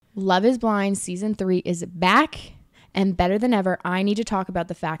Love is Blind season 3 is back and better than ever. I need to talk about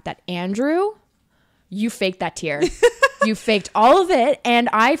the fact that Andrew, you faked that tear. You faked all of it, and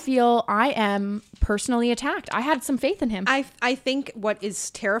I feel I am personally attacked. I had some faith in him. I think what is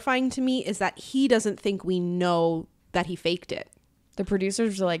terrifying to me is that he doesn't think we know that he faked it. The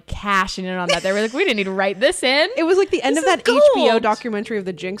producers were like cashing in on that. They were like, we didn't need to write this in. It was like the end of that gold. HBO documentary of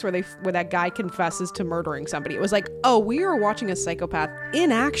the Jinx where that guy confesses to murdering somebody. It was like, oh, we are watching a psychopath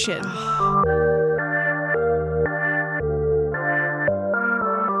in action.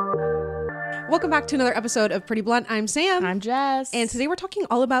 Welcome back to another episode of Pretty Blunt. I'm Sam. I'm Jess. And today we're talking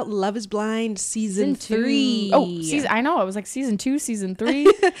all about Love is Blind season 3. I know. It was like season 2, season 3.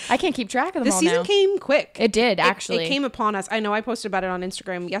 I can't keep track of them This all season now. came quick. It did, actually. It came upon us. I know I posted about it on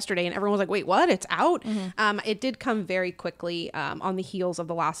Instagram yesterday and everyone was like, wait, what? It's out? Mm-hmm. It did come very quickly on the heels of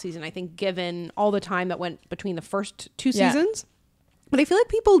the last season, I think, given all the time that went between the first 2 seasons. But I feel like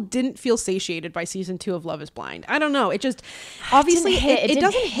people didn't feel satiated by season 2 of Love is Blind. I don't know. It just, obviously, it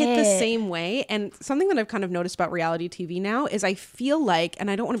doesn't hit the same way. And something that I've kind of noticed about reality TV now is I feel like,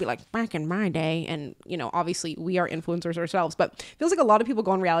 and I don't want to be like back in my day, and, you know, obviously we are influencers ourselves, but it feels like a lot of people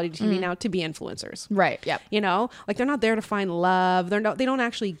go on reality TV now to be influencers. Right. Yep. You know, like they're not there to find love. They don't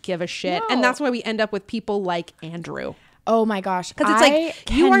actually give a shit. No. And that's why we end up with people like Andrew. Oh my gosh. Because it's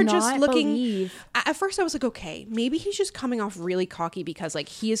like, you are just looking. Believe. At first I was like, okay, maybe he's just coming off really cocky because like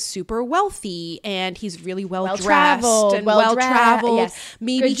he is super wealthy and he's really well dressed and well traveled. Yes.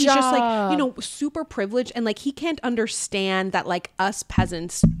 Maybe Good he's just like, job. you know, super privileged and like he can't understand that like us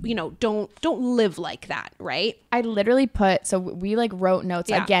peasants, you know, don't live like that, right? I literally we like wrote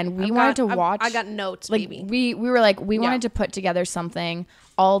notes. Yeah. Again, we wanted to watch. I got notes, like baby. we were like, we wanted to put together something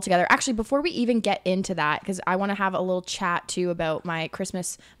all together. Actually, before we even get into that, because I want to have a little chat too about my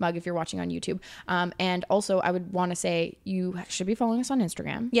Christmas mug if you're watching on YouTube. And also I would want to say you should be following us on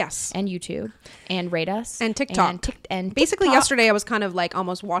Instagram. Yes. And YouTube and rate us. And TikTok. And basically TikTok. yesterday I was kind of like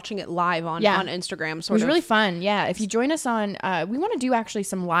almost watching it live on Instagram. It was really fun. Yeah. If you join us on, we want to do actually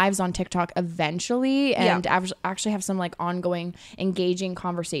some lives on TikTok eventually and actually have some like ongoing engaging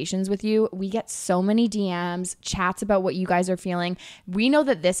conversations with you. We get so many DMs, chats about what you guys are feeling. We know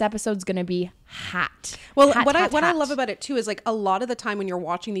that this episode's going to be hot. Well, what I love about it too is like a lot of the time when you're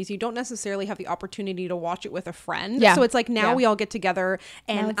watching these, you don't necessarily have the opportunity to watch it with a friend. Yeah. So it's like now we all get together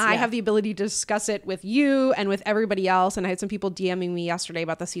and I have the ability to discuss it with you and with everybody else. And I had some people DMing me yesterday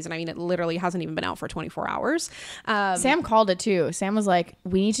about the season. I mean, it literally hasn't even been out for 24 hours. Sam called it too. Sam was like,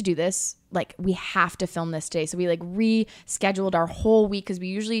 we need to do this. Like we have to film this day. So we like rescheduled our whole week because we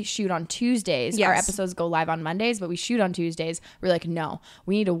usually shoot on Tuesdays. Yes. Our episodes go live on Mondays, but we shoot on Tuesdays. We're like, no,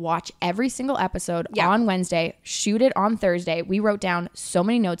 we need to watch every single episode on Wednesday, shoot it on Thursday. We wrote down so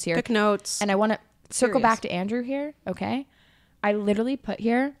many notes here. Pick notes. And I want to circle back to Andrew here. Okay. I literally put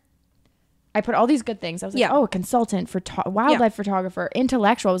here, I put all these good things. I was like, a consultant, wildlife photographer,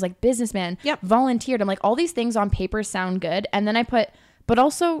 intellectual. I was like, businessman, volunteered. I'm like, all these things on paper sound good. And then I put, but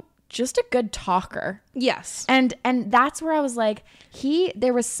also just a good talker. Yes. And that's where I was like,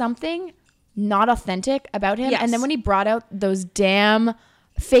 there was something not authentic about him. Yes. And then when he brought out those damn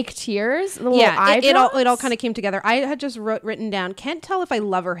fake tears, the little eye it all drops. kind of came together. I had just written down, can't tell if I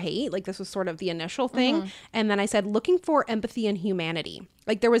love or hate. Like this was sort of the initial thing. And then I said, looking for empathy and humanity.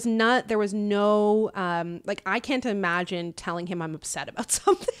 Like there was no, like I can't imagine telling him I'm upset about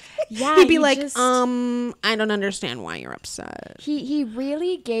something. Yeah. He'd be like, I don't understand why you're upset. He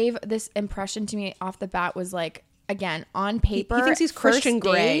really gave this impression to me off the bat was like, again, on paper. He thinks he's Christian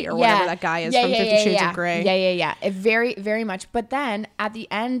Grey or whatever that guy is from 50 Shades of Grey. Yeah. It very, very much. But then at the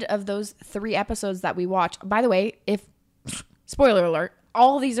end of those 3 episodes that we watched, by the way, spoiler alert,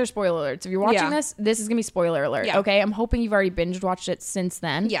 all of these are spoiler alerts. If you're watching this is going to be spoiler alert. Yeah. Okay. I'm hoping you've already binge watched it since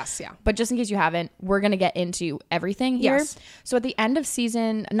then. Yes. Yeah. But just in case you haven't, we're going to get into everything here. Yes. So at the end of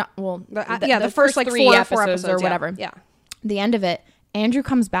season, the first like 4 episodes or whatever. Yeah. The end of it, Andrew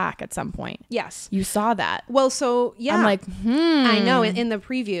comes back at some point. Yes. You saw that. Well, so yeah. I'm like, I know in the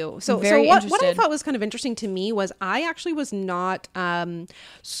preview. So what I thought was kind of interesting to me was I actually was not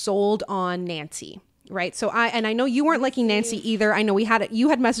sold on Nancy. Right. So I know you weren't liking Nancy either. I know you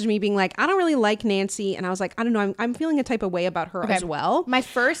had messaged me being like, I don't really like Nancy. And I was like, I don't know. I'm feeling a type of way about her as well. My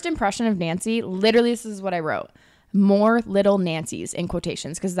first impression of Nancy, literally, this is what I wrote. More little Nancys in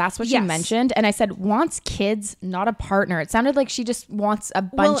quotations, because that's what she mentioned. And I said, wants kids, not a partner. It sounded like she just wants a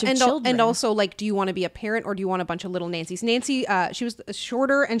bunch of children. And also, like, do you want to be a parent or do you want a bunch of little Nancys? Nancy, she was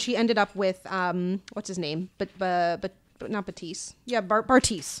shorter and she ended up with, what's his name? But not Batiste. Yeah,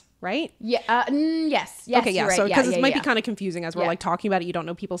 Bartise. Right? Yeah. Yes. Okay. Yeah. Right. So because it might be kind of confusing as we're like talking about it, you don't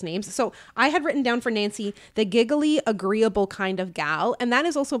know people's names. So I had written down for Nancy the giggly, agreeable kind of gal, and that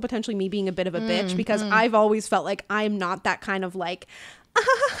is also potentially me being a bit of a bitch because I've always felt like I'm not that kind of like.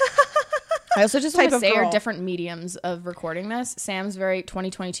 I also just want to say our different mediums of recording this. Sam's very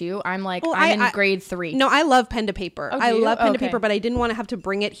 2022. I'm like, I'm in grade 3. No, I love pen to paper. I love pen to paper, but I didn't want to have to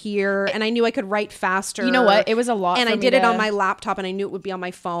bring it here. And I knew I could write faster. You know what? It was a lot. And I did it on my laptop and I knew it would be on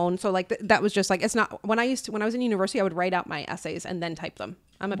my phone. So like that was just like, it's not, when I was in university, I would write out my essays and then type them.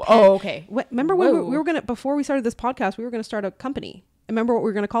 I'm a pen. Oh, okay. Remember when we were going to, before we started this podcast, we were going to start a company. Remember what we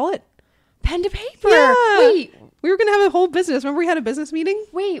were going to call it? Pen to paper. Yeah. Wait. We were going to have a whole business. Remember we had a business meeting?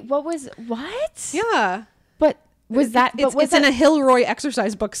 Wait, what? Yeah. But was that? It's in a Hilroy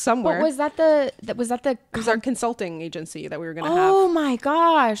exercise book somewhere. But was that the? It was our consulting agency that we were going to have. Oh my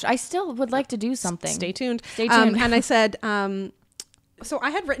gosh! I still would like to do something. Stay tuned. And I said, so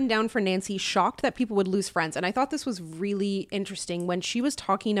I had written down for Nancy, shocked that people would lose friends, and I thought this was really interesting when she was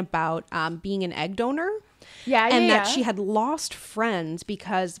talking about being an egg donor. That she had lost friends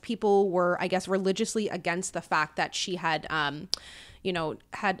because people were, I guess, religiously against the fact that she had,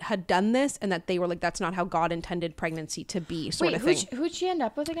 had done this, and that they were like, that's not how God intended pregnancy to be, sort of thing. Who'd she end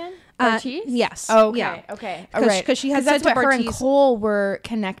up with again? Bartise? Yes. Oh, okay. Yeah. Okay. Because she had said to her and Bartise, Cole were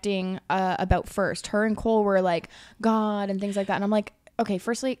connecting about first. Her and Cole were like God and things like that. And I'm like, okay,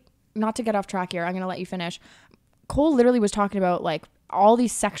 firstly, not to get off track here, I'm going to let you finish. Cole literally was talking about like all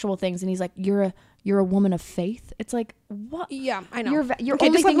these sexual things, and he's like, you're a woman of faith. It's like, what? Yeah, I know. You're okay,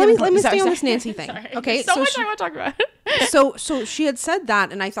 only let me stay on this Nancy thing. Sorry. Okay, so much I want to talk about. So she had said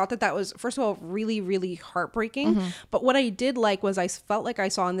that, and I thought that was, first of all, really, really heartbreaking. Mm-hmm. But what I did like was I felt like I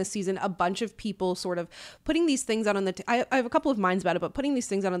saw in this season a bunch of people sort of putting these things out on the. I have a couple of minds about it, but putting these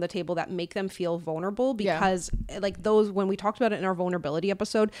things out on the table that make them feel vulnerable, because like those, when we talked about it in our vulnerability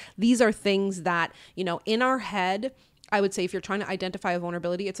episode, these are things that, in our head, I would say if you're trying to identify a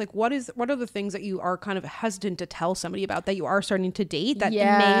vulnerability, it's like, what are the things that you are kind of hesitant to tell somebody about that you are starting to date that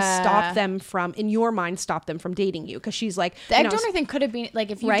may stop them from, in your mind, stop them from dating you? Because she's like, the egg donor thing could have been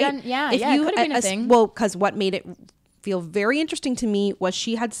like, if you've done, it could have been a thing. Well, because what made it feel very interesting to me was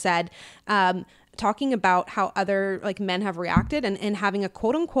she had said, talking about how other like men have reacted and having a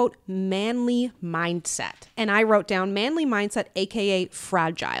quote unquote manly mindset. And I wrote down manly mindset, AKA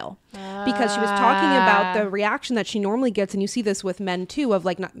fragile, because she was talking about the reaction that she normally gets. And you see this with men too, of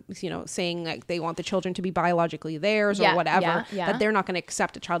like, not, saying like they want the children to be biologically theirs or whatever, that they're not going to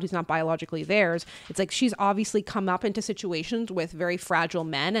accept a child who's not biologically theirs. It's like, she's obviously come up into situations with very fragile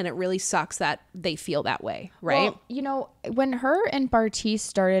men, and it really sucks that they feel that way. Right. Well, when her and Bartise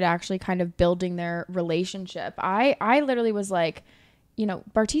started actually kind of building their relationship, I literally was like,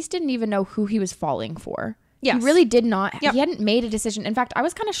 Bartise didn't even know who he was falling for. Yes. He really did not. Yep. He hadn't made a decision. In fact, I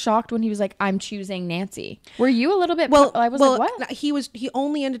was kind of shocked when he was like, I'm choosing Nancy. Were you a little bit? I was like, what? He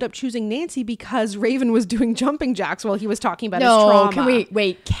only ended up choosing Nancy because Raven was doing jumping jacks while he was talking about his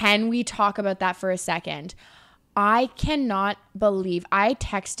trauma. Can we talk about that for a second? I cannot believe I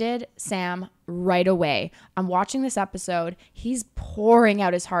texted Sam right away. I'm watching this episode. He's pouring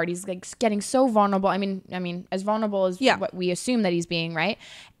out his heart. He's like getting so vulnerable. I mean, as vulnerable as what we assume that he's being, right?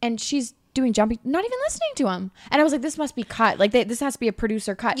 And she's doing jumping, not even listening to him. And I was like, this must be cut. Like this has to be a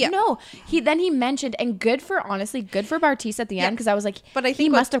producer cut. Yeah. No, he mentioned, and good for Bartise at the end, because I was like, but I think he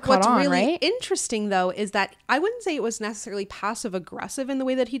must have caught on, really right? Interesting though is that I wouldn't say it was necessarily passive aggressive in the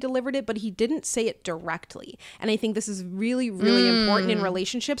way that he delivered it, but he didn't say it directly. And I think this is really, really important in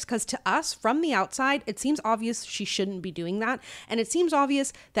relationships, because to us from the outside, it seems obvious she shouldn't be doing that, and it seems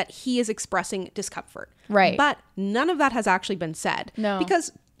obvious that he is expressing discomfort. Right. But none of that has actually been said. No.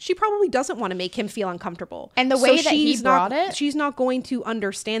 Because she probably doesn't want to make him feel uncomfortable. And the way that he brought it, she's not going to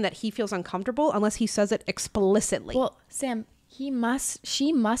understand that he feels uncomfortable unless he says it explicitly. Well, Sam, she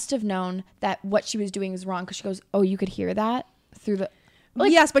must have known that what she was doing was wrong, because she goes, oh, you could hear that through the...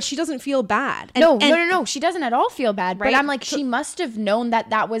 Like, yes, but she doesn't feel bad. No. She doesn't at all feel bad. Right? But I'm like, she must have known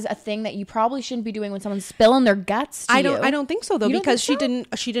that was a thing that you probably shouldn't be doing when someone's spilling their guts to you. I don't think so, though, because she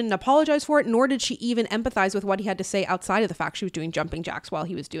didn't apologize for it, nor did she even empathize with what he had to say outside of the fact she was doing jumping jacks while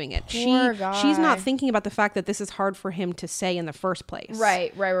he was doing it. Poor guy. She's not thinking about the fact that this is hard for him to say in the first place.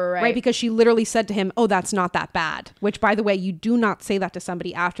 Right. Because she literally said to him, oh, that's not that bad. Which, by the way, you do not say that to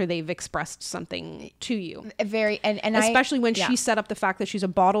somebody after they've expressed something to you. And especially when she set up the fact that she's a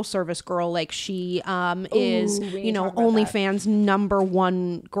bottle service girl, like she is, you know, OnlyFans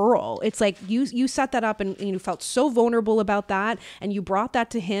 #1 girl. It's like you set that up and you felt so vulnerable about that, and you brought that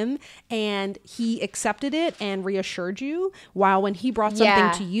to him, and he accepted it and reassured you. While when he brought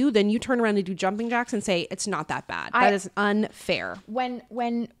something to you, then you turn around and do jumping jacks and say it's not that bad. That is unfair.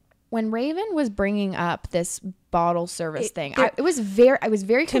 When Raven was bringing up this bottle service thing, it was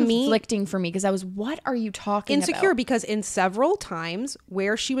very conflicting for me, because I was, what are you talking about? Insecure, because in several times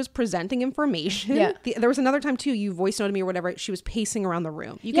where she was presenting information, there was another time too, you voice noted me or whatever, she was pacing around the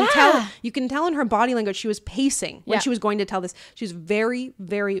room. You can tell in her body language she was pacing when she was going to tell this. She was very,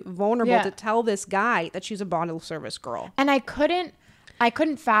 very vulnerable to tell this guy that she's a bottle service girl. And I couldn't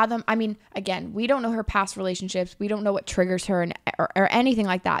fathom. I mean, again, we don't know her past relationships. We don't know what triggers her or anything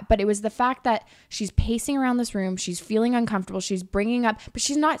like that. But it was the fact that she's pacing around this room. She's feeling uncomfortable. She's bringing up, but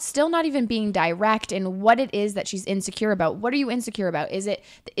she's still not even being direct in what it is that she's insecure about. What are you insecure about? Is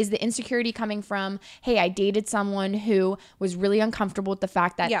the insecurity coming from, hey, I dated someone who was really uncomfortable with the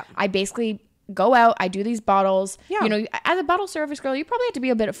fact that I basically go out, I do these bottles. You know, as a bottle service girl, you probably have to be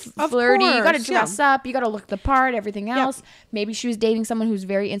a bit flirty. You got to dress up. You got to look the part, everything else. Maybe she was dating someone who's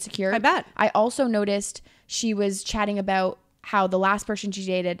very insecure. I bet. I also noticed she was chatting about how the last person she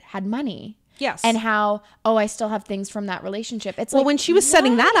dated had money. Yes. And how, I still have things from that relationship. It's when she was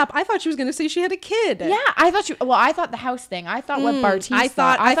setting that up, I thought she was going to say she had a kid. Yeah, I thought the house thing. I thought what Bartise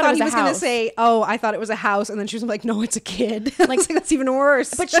thought. I thought he was going to say, I thought it was a house. And then she was like, no, it's a kid. Like, that's even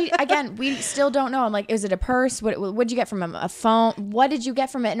worse. But we still don't know. I'm like, is it a purse? What did you get from him? A phone? What did you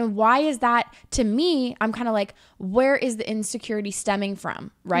get from it? And why is that? To me, I'm kind of like, where is the insecurity stemming from?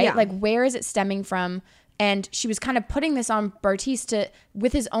 Right? Yeah. Like, where is it stemming from? And she was kind of putting this on Bartise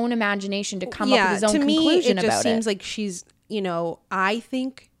with his own imagination to come up with his own conclusion about it. To me, it just seems like she's, I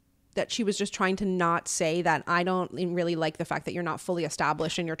think that she was just trying to not say that I don't really like the fact that you're not fully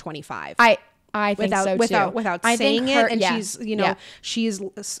established and you're 25. I think so too. Without saying it. And she's,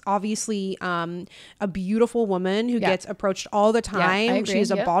 she's obviously a beautiful woman who gets approached all the time.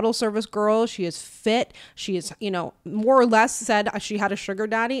 She's a bottle service girl. She is fit. She is, more or less said she had a sugar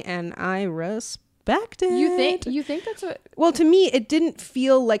daddy, and I respect it. You think that's what? Well, to me, it didn't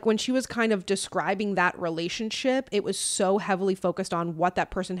feel like when she was kind of describing that relationship, it was so heavily focused on what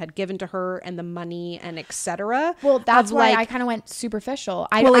that person had given to her and the money and etc. Well, that's why I kind of went superficial.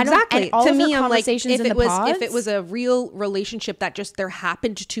 Exactly. To me, I'm like, if it was a real relationship that just there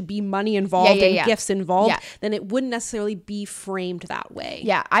happened to be money involved and gifts involved, then it wouldn't necessarily be framed that way.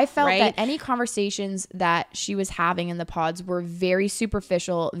 Yeah, I felt that any conversations that she was having in the pods were very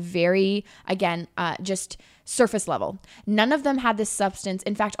superficial, very, again, just surface level. None of them had this substance.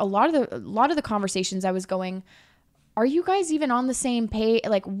 In fact, a lot of the conversations I was going, are you guys even on the same page?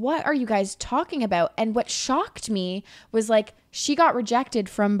 Like, what are you guys talking about? And what shocked me was, like, she got rejected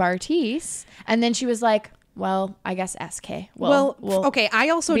from Bartise, and then she was like, well, I guess SK. Well, okay. I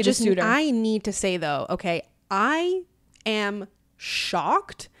also I need to say though, okay, I am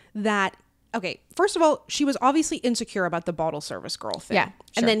shocked that, okay, first of all, she was obviously insecure about the bottle service girl thing. Yeah, sure.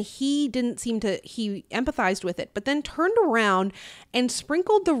 And then he empathized with it, but then turned around and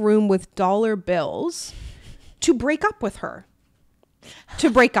sprinkled the room with dollar bills to break up with her.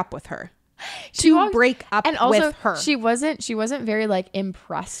 Break up with her. And also, she wasn't very, like,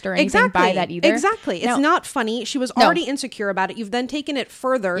 impressed or anything by that either. Exactly. It's not funny. She was already insecure about it. You've then taken it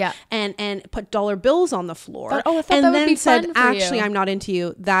further and put dollar bills on the floor. But, I thought that would be fun for actually, you. I'm not into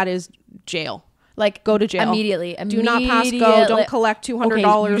you. That is jail. Like, go to jail immediately. Do not pass go. Don't collect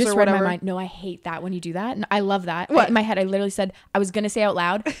 $200 you just or read whatever. my mind. No, I hate that when you do that. And I love that. What? In my head, I literally said, I was going to say out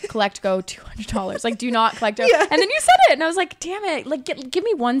loud, collect go $200. Like, do not collect go. And then you said it. And I was like, damn it. Like, give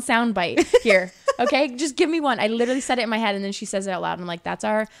me one sound bite here. Okay? Just give me one. I literally said it in my head. And then she says it out loud. And I'm like, that's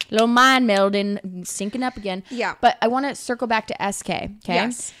our little mind melding syncing up again. Yeah. But I want to circle back to SK. Okay?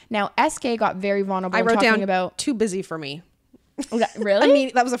 Yes. Now, SK got very vulnerable. I wrote talking down about too busy for me. Really? I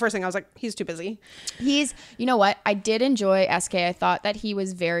mean, that was the first thing. I was like, he's too busy. You know what? I did enjoy SK. I thought that he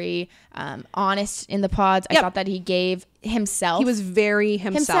was very honest in the pods. I thought that he gave himself. He was very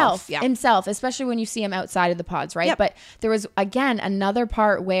himself. Himself, especially when you see him outside of the pods, right? Yep. But there was, again, another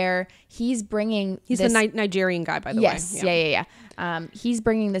part where he's bringing... He's the Nigerian guy, by the way. Yes. Yeah. He's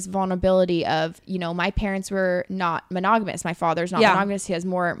bringing this vulnerability of, my parents were not monogamous. My father's not monogamous. He has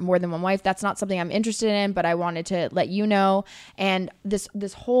more than one wife. That's not something I'm interested in, but I wanted to let you know. And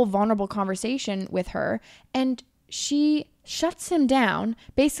this whole vulnerable conversation with her, and she shuts him down,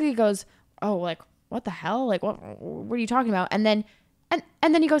 basically goes, oh, like, what the hell? Like, what are you talking about? And then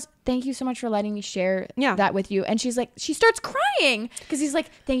And then he goes, thank you so much for letting me share that with you. And she's like, she starts crying because he's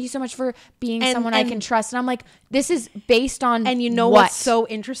like, thank you so much for being someone I can trust. And I'm like, this is based on And you know what's so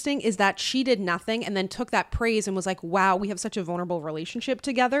interesting is that she did nothing and then took that praise and was like, wow, we have such a vulnerable relationship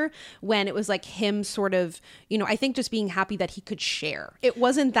together, when it was like him sort of, you know, I think just being happy that he could share. It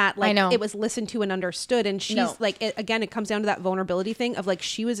wasn't that like it was listened to and understood. And she's like, again, it comes down to that vulnerability thing of like,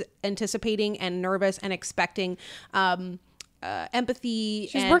 she was anticipating and nervous and expecting empathy.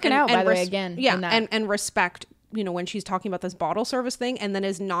 She's working out, by the way, again. Yeah, and respect, you know, when she's talking about this bottle service thing, and then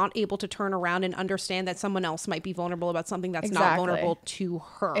is not able to turn around and understand that someone else might be vulnerable about something that's not vulnerable to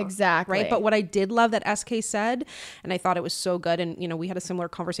her. Exactly. Right. But what I did love that SK said, and I thought it was so good, and, you know, we had a similar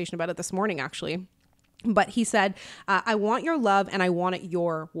conversation about it this morning, actually. But he said, I want your love and I want it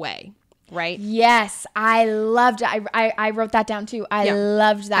your way. Right. Yes, I loved it. I wrote that down too. I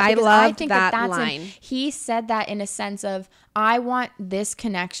loved that. I think that's line. He said that in a sense of, I want this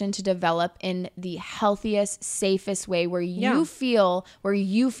connection to develop in the healthiest, safest way where you feel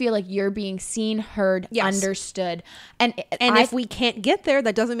like you're being seen, heard, understood. And if we can't get there,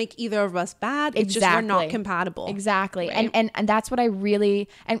 that doesn't make either of us bad. It's just we're not compatible. Exactly. Right? And that's what I really,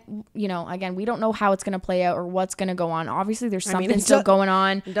 and you know, again, we don't know how it's going to play out or what's going to go on. Obviously there's something still going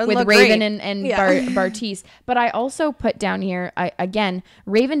on with Raven and Bartise. But I also put down here, again,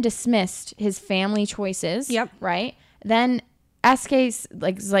 Raven dismissed his family choices. Yep. Right. Then SK's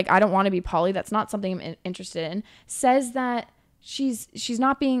like, I don't want to be poly. That's not something I'm interested in. Says that she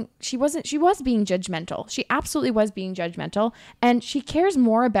was being judgmental. She absolutely was being judgmental. And she cares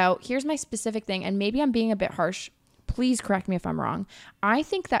more about, here's my specific thing. And maybe I'm being a bit harsh. Please correct me if I'm wrong. I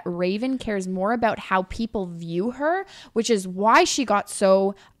think that Raven cares more about how people view her, which is why she got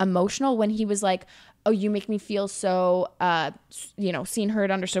so emotional when he was like, oh, you make me feel so, seen,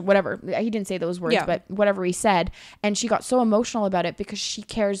 heard, understood, whatever. He didn't say those words, but whatever he said. And she got so emotional about it because she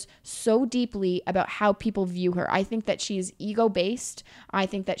cares so deeply about how people view her. I think that she's ego-based. I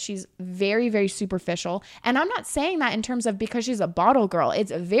think that she's very, very superficial. And I'm not saying that in terms of because she's a bottle girl.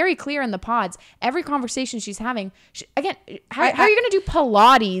 It's very clear in the pods. Every conversation she's having, how are you going to do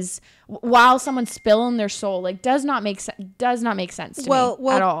Pilates while someone's spilling their soul? Like, does not make sense to me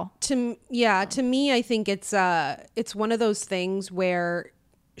at all. To me, I think it's one of those things where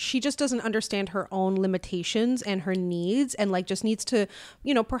she just doesn't understand her own limitations and her needs, and like just needs to,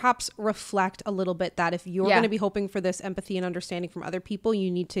 you know, perhaps reflect a little bit that if you're going to be hoping for this empathy and understanding from other people, you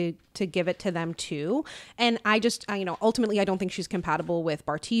need to give it to them too. And I just, ultimately, I don't think she's compatible with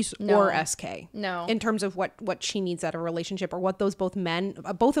Bartise or SK. No. In terms of what she needs out of a relationship, or what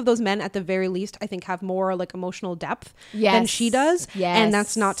both of those men at the very least, I think have more like emotional depth than she does. Yes. And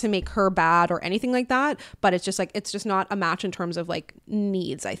that's not to make her bad or anything like that, but it's just like, it's just not a match in terms of like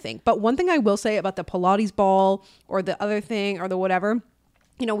needs, I think. But one thing I will say about the Pilates ball or the other thing or the whatever,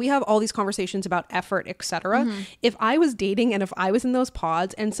 you know, we have all these conversations about effort, etc. Mm-hmm. If I was dating and if I was in those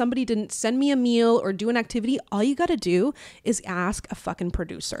pods and somebody didn't send me a meal or do an activity, all you got to do is ask a fucking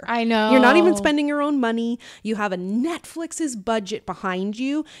producer. I know. You're not even spending your own money. You have a Netflix's budget behind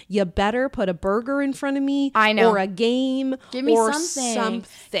you. You better put a burger in front of me. I know. Or a game. Give me or something.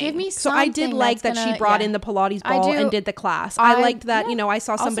 Give me something. So I did like that she brought in the Pilates ball and did the class. I liked that, I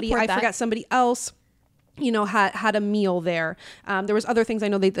saw somebody, I forgot somebody else, had a meal there. There was other things I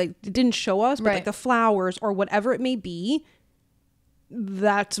know they didn't show us, but like the flowers or whatever it may be,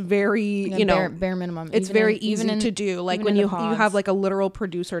 that's very, bare minimum. It's very easy to do. Like when you have like a literal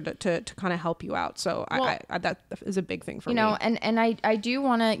producer to kind of help you out. So I that is a big thing for me. And I do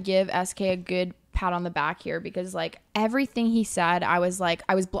want to give SK a good pat on the back here, because like everything he said, I was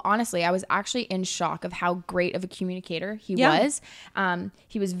actually in shock of how great of a communicator he was.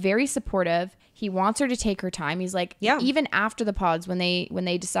 He was very supportive. He wants her to take her time. He's like, even after the pods, when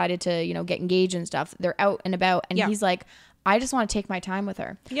they decided to, get engaged and stuff, they're out and about. And he's like, I just want to take my time with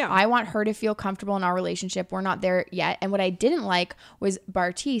her. Yeah. I want her to feel comfortable in our relationship. We're not there yet. And what I didn't like was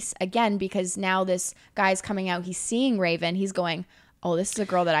Bartise, again, because now this guy's coming out, he's seeing Raven. He's going, oh, this is a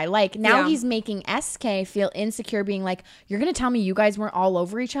girl that I like. Now he's making SK feel insecure, being like, you're going to tell me you guys weren't all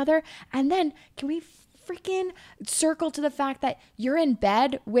over each other? And then can we freaking circle to the fact that you're in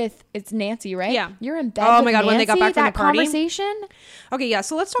bed with, it's Nancy, right? Yeah. You're in bed with Nancy, when they got back from the party? Conversation? Okay, yeah.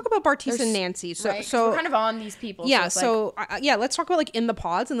 So let's talk about Bartise and Nancy. So we're kind of on these people. Yeah. So let's talk about like in the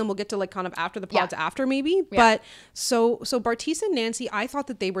pods, and then we'll get to like kind of after the pods after maybe. Yeah. But so Bartise and Nancy, I thought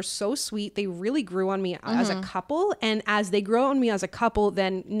that they were so sweet. They really grew on me as a couple. And as they grow on me as a couple,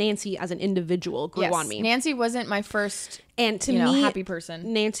 then Nancy as an individual grew on me. Nancy wasn't my first... And to me, happy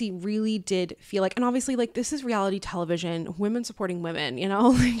person. Nancy really did feel like, and obviously, like, this is reality television, women supporting women,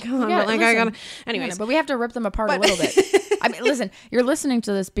 like, come on, but like, I gotta, anyways. But we have to rip them apart a little bit. I mean, listen, you're listening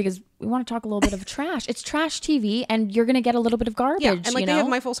to this because we want to talk a little bit of trash. It's trash TV, and you're gonna get a little bit of garbage. Yeah, and like they have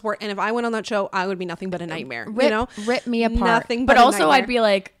my full support. And if I went on that show, I would be nothing but a nightmare. Rip me apart. Nothing but but also, I'd be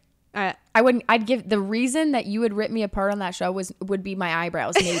like, I wouldn't. I'd give the reason that you would rip me apart on that show would be my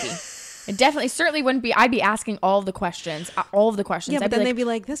eyebrows, maybe. It definitely, certainly wouldn't be. I'd be asking all of the questions. Yeah, but then they'd be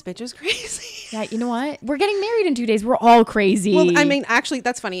like, "This bitch is crazy." Yeah, you know what? We're getting married in 2 days. We're all crazy. Well, I mean, actually,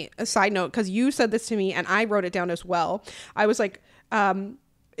 that's funny. A side note, because you said this to me, and I wrote it down as well. I was like,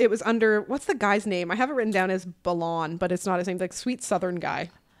 it was under what's the guy's name? I have it written down as Balon, but it's not his name. Like Sweet Southern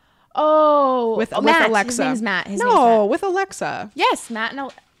guy. Oh, with Matt. Alexa. His name's Matt. With Alexa. Yes, Matt. No.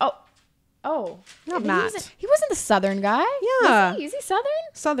 Oh, not Matt. He wasn't the Southern guy. Yeah, is he Southern?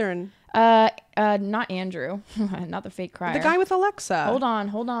 Southern. Not Andrew, not the fake crier. The guy with Alexa. Hold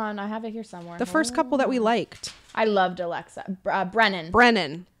on. I have it here somewhere. The first couple that we liked. I loved Alexa.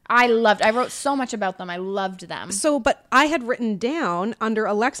 Brennan. I wrote so much about them. I loved them. So, but I had written down under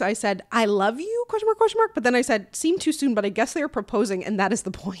Alexa, I said, "I love you?" ? But then I said, "Seemed too soon," but I guess they are proposing, and that is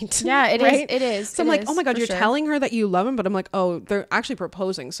the point. Yeah, it is. It is. So I'm like, oh my God, you're telling her that you love him, but I'm like, oh, they're actually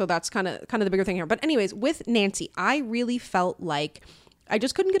proposing. So that's kind of the bigger thing here. But anyways, with Nancy, I really felt like I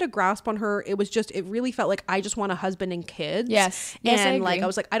just couldn't get a grasp on her. It really felt like I just want a husband and kids. Yes. And I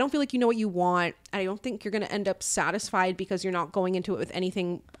was like, I don't feel like you know what you want. I don't think you're going to end up satisfied because you're not going into it with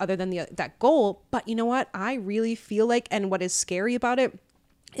anything other than that goal. But you know what? I really feel like, and what is scary about it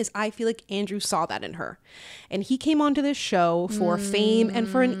is I feel like Andrew saw that in her, and he came onto this show for fame and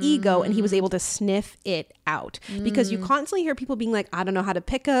for an ego, and he was able to sniff it out because you constantly hear people being like, I don't know how to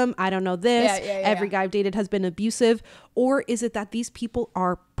pick him. I don't know this. Every guy I've dated has been abusive. Or is it that these people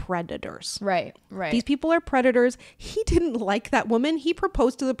are predators? Right. These people are predators. He didn't like that woman. He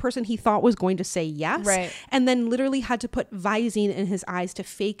proposed to the person he thought was going to say yes. Right. And then literally had to put Visine in his eyes to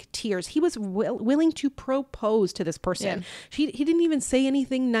fake tears. He was willing to propose to this person. Yeah. He didn't even say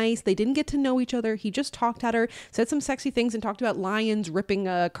anything nice. They didn't get to know each other. He just talked at her, said some sexy things, and talked about lions ripping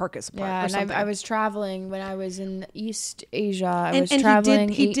a carcass apart. Yeah, or something. And I was traveling when I was in East Asia. I was traveling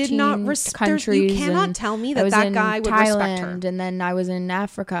he did not countries. You cannot tell me that guy would respect her. And then I was in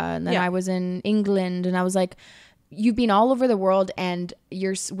Africa, and then I was in England, and I was like, you've been all over the world and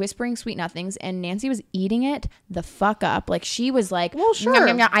you're whispering sweet nothings, and Nancy was eating it the fuck up. Like, she was like, well, sure,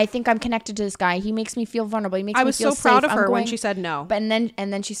 I think I'm connected to this guy. He makes me feel vulnerable. He makes me feel safe. I was so proud of her when she said no. But and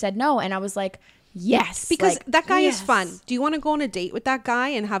then she said no, and I was like, yes, because that guy is fun. Do you want to go on a date with that guy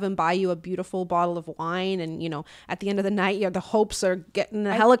and have him buy you a beautiful bottle of wine, and at the end of the night, the hopes are getting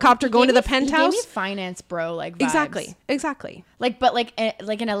a helicopter going to the penthouse? He gave me finance bro like vibes. Exactly.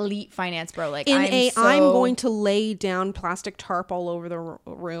 Like an elite finance bro. Like, I'm going to lay down plastic tarp all over the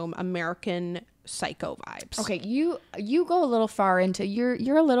room. American Psycho vibes. Okay, you go a little far into you're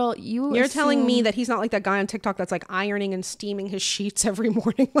telling me that he's not like that guy on TikTok that's like ironing and steaming his sheets every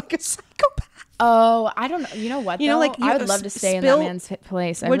morning like a psychopath. Oh, I don't know. You know what? I would love to stay in that man's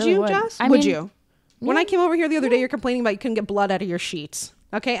place. Would you, Jess? Would you? When I came over here the other day, you're complaining about you couldn't get blood out of your sheets.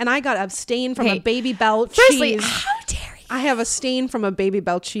 Okay, and I got a stain from a Baby Bell cheese. How dare you? I have a stain from a Baby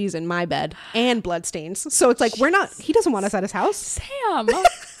Bell cheese in my bed and blood stains. So it's like he doesn't want us at his house. Sam.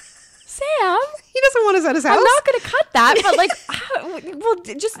 He doesn't want us at his house. I'm not going to cut that,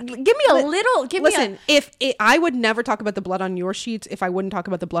 but just give me a little. Listen, I would never talk about the blood on your sheets if I wouldn't talk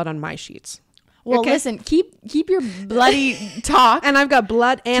about the blood on my sheets. Well, listen, keep your bloody talk. And I've got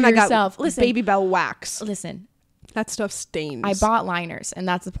blood and I got Baby Bell wax. Listen. That stuff stains. I bought liners, and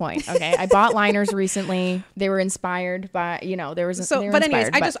that's the point. Okay, I bought liners recently. They were inspired by, there was. But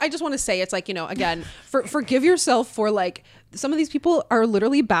anyways, I just want to say, it's like, again, forgive yourself for like some of these people are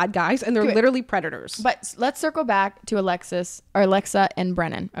literally bad guys and they're literally predators. But let's circle back to Alexa and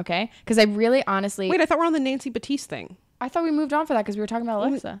Brennan, okay? Because I really, honestly, wait, I thought we're on the Nancy Batiste thing. I thought we moved on for that because we were talking about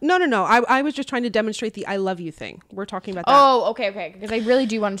Alexa. No. I was just trying to demonstrate the I love you thing. We're talking about that. Oh, okay. Because I really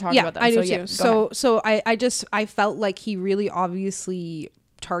do want to talk about that. I do too. So I felt like he really obviously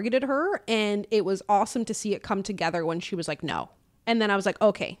targeted her, and it was awesome to see it come together when she was like, no. And then I was like,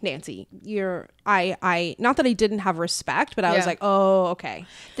 okay, Nancy, I not that I didn't have respect, but I was like, oh, okay.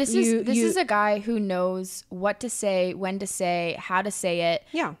 This is a guy who knows what to say, when to say, how to say it.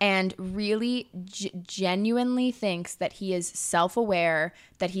 Yeah. And really genuinely thinks that he is self-aware,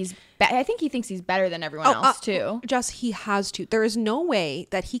 that I think he thinks he's better than everyone else too. Just, he has to. There is no way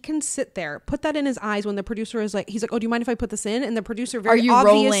that he can sit there, put that in his eyes when the producer is like, he's like, oh, do you mind if I put this in? And the producer very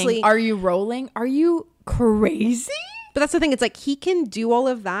obviously. Are you rolling? Are you crazy? But that's the thing. It's like he can do all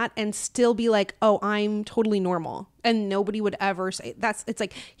of that and still be like, oh, I'm totally normal. And nobody would ever say that's. It's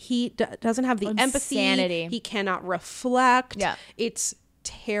like he doesn't have the empathy. He cannot reflect. Yeah. It's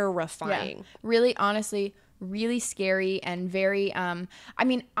terrifying. Yeah. Really, honestly, really scary and very I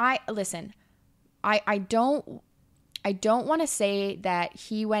mean, I don't want to say that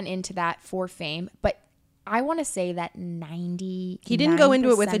he went into that for fame, but I want to say that 90. He didn't go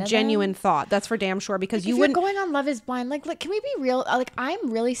into it with a genuine thought. That's for damn sure. Because you wouldn't. If you're going on Love Is Blind, like, can we be real? Like,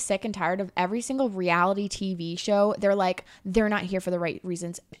 I'm really sick and tired of every single reality TV show. They're like, they're not here for the right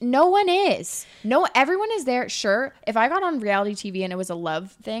reasons. No one is. No, everyone is there. Sure, if I got on reality TV and it was a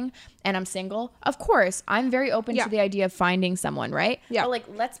love thing and I'm single, of course, I'm very open to the idea of finding someone, right? Yeah. But like,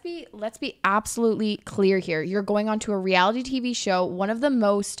 let's be absolutely clear here. You're going on to a reality TV show, one of the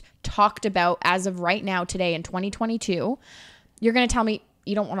most talked about as of right now, today in 2022. You're going to tell me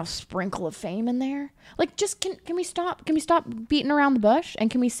you don't want a sprinkle of fame in there? Like, just can we stop beating around the bush,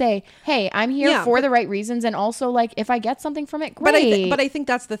 and can we say, hey, I'm here for the right reasons, and also, like, if I get something from it, great. But I think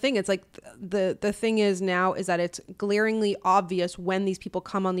that's the thing. It's like the thing is now is that it's glaringly obvious when these people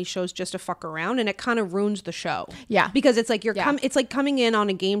come on these shows just to fuck around, and it kind of ruins the show. Yeah, because it's like it's like coming in on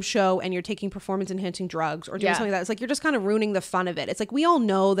a game show and you're taking performance enhancing drugs or doing something like that. It's like you're just kind of ruining the fun of it. It's like, we all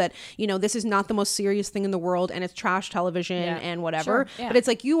know that, you know, this is not the most serious thing in the world, and it's trash television and whatever. Sure. But it's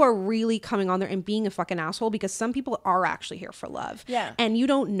like, you are really coming on there and being a fucking asshole, because some people are actually here for love. Yeah. And you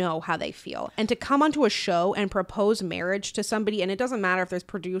don't know how they feel. And to come onto a show and propose marriage to somebody, and it doesn't matter if there's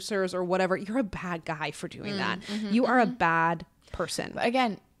producers or whatever, you're a bad guy for doing that. You are a bad person. But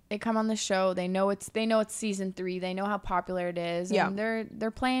again, they come on the show, they know it's season 3, they know how popular it is, and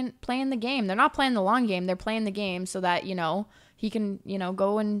they're playing the game. They're not playing the long game, they're playing the game so that, you know, he can, you know,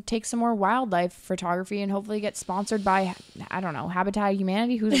 go and take some more wildlife photography and hopefully get sponsored by, I don't know, Habitat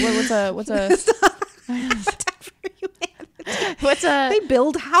Humanity. They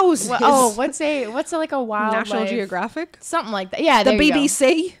build houses. What's like a wildlife, National Geographic, something like that. Yeah, the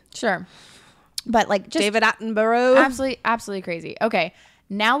BBC. Sure, but like, just David Attenborough. Absolutely crazy. Okay,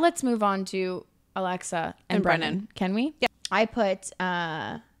 now let's move on to Alexa and Brennan. Can we? Yeah. I put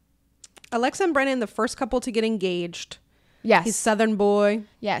Alexa and Brennan, the first couple to get engaged. Yes. He's Southern boy.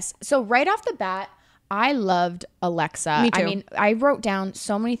 Yes. So right off the bat, I loved Alexa. Me too. I mean, I wrote down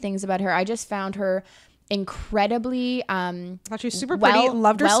so many things about her. I just found her incredibly thought she was super pretty,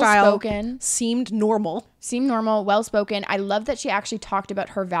 loved her style, spoken, seemed normal, well spoken. I love that she actually talked about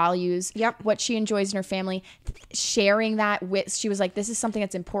her values, what she enjoys in her family, sharing that with, she was like, this is something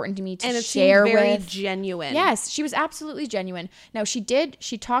that's important to me to share with. And it seemed very genuine. Yes, she was absolutely genuine. Now she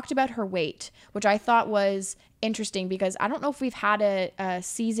talked about her weight, which I thought was interesting, because I don't know if we've had a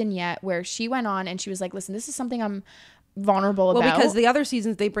season yet where she went on and she was like, listen, this is something I'm vulnerable about. Well, because the other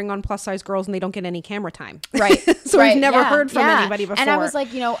seasons they bring on plus size girls and they don't get any camera time. Right. So we've never heard from anybody before. And I was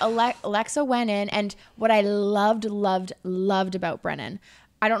like, you know, Alexa went in, and what I loved about Brennan,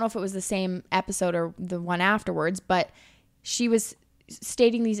 I don't know if it was the same episode or the one afterwards, but she was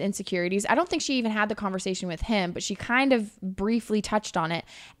stating these insecurities. I don't think she even had the conversation with him, but she kind of briefly touched on it,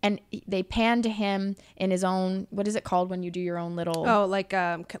 and they panned to him in his own, what is it called when you do your own little like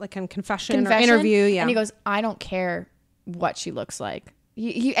a confession or interview, and he goes, I don't care what she looks like.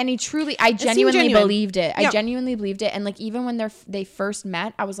 He truly, I genuinely believed it. I genuinely believed it. And like, even when they first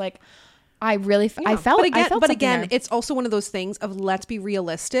met, I was like, I felt but again, it's also one of those things of, let's be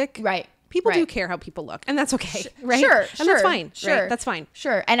realistic. Right. People do care how people look, and that's okay. Right. Sure. And that's fine. Sure. Right? That's fine.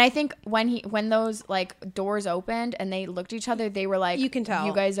 Sure. And I think when those like doors opened and they looked at each other, they were like, you can tell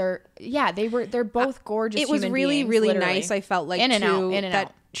you guys are, they're both gorgeous. It was really, beings, really literally. nice. I felt like in and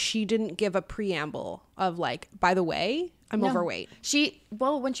out. She didn't give a preamble of like, by the way, I'm overweight.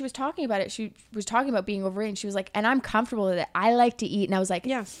 When she was talking about it, she was talking about being overweight, and she was like, and I'm comfortable with it. I like to eat. And I was like,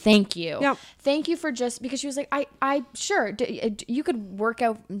 thank you. Yep. Thank you for just, because she was like, I sure, you could work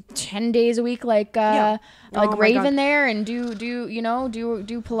out 10 days a week, like Raven there, and do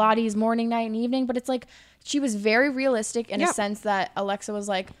Pilates morning, night, and evening. But it's like, she was very realistic in a sense that Alexa was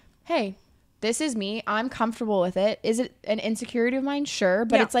like, hey, this is me. I'm comfortable with it. Is it an insecurity of mine? Sure.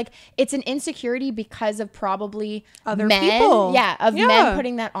 But it's like, it's an insecurity because of probably other people. Men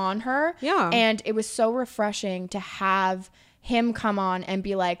putting that on her. Yeah. And it was so refreshing to have him come on and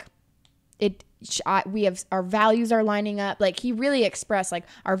be like, we have, our values are lining up. Like, he really expressed like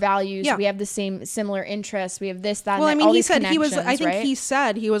our values. We have the similar interests. We have this, that. Well, and I mean, he said he was. I think he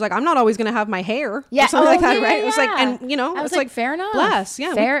said he was like, I'm not always going to have my hair. Yeah, or something like that, right? It was like, and I was like, fair enough. Bless,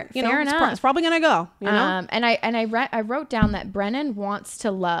 fair enough. It's probably going to go. You know. And I wrote down that Brennan wants to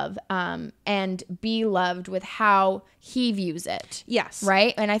love, and be loved with how he views it. Yes.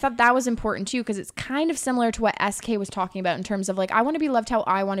 Right. And I thought that was important too, because it's kind of similar to what SK was talking about in terms of like, I want to be loved how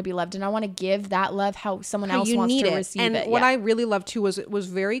I want to be loved, and I want to give that love, how someone else wants to receive it. And what I really loved too was it was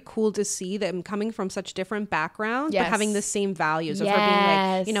very cool to see them coming from such different backgrounds, but having the same values of her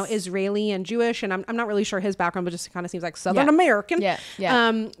being like, you know, Israeli and Jewish. And I'm not really sure his background, but just kind of seems like Southern American. Yeah.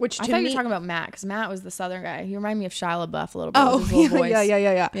 Which to I thought me, you were talking about Matt, because Matt was the Southern guy. He reminded me of Shia LaBeouf a little bit. Oh, with his little voice.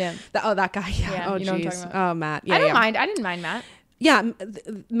 Yeah. That guy. Yeah. Oh, you know geez. Oh, Matt. Yeah, I didn't mind Matt. Yeah,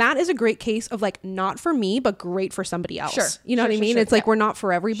 Matt is a great case of like not for me, but great for somebody else. Sure. You know what I mean? It's like we're not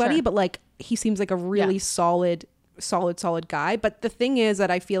for everybody, but like he seems like a really solid guy. But the thing is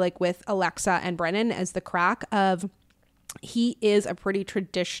that I feel like with Alexa and Brennan as the crack of, he is a pretty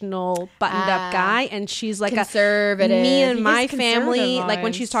traditional buttoned up guy, and she's like conservative. Me and my family, like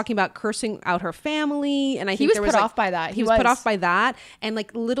when she's talking about cursing out her family, and I think he was put off by that. He was put off by that, and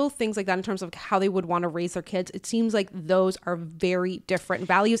like little things like that in terms of how they would want to raise their kids. It seems like those are very different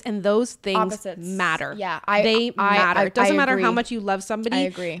values, and those things matter. Yeah, they matter. It doesn't matter how much you love somebody. I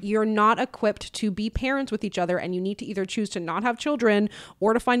agree. You're not equipped to be parents with each other, and you need to either choose to not have children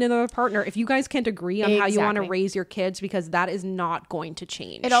or to find another partner. If you guys can't agree on how you want to raise your kids, because that is not going to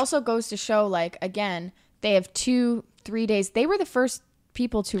change. It also goes to show, like, again, they have 2-3 days. They were the first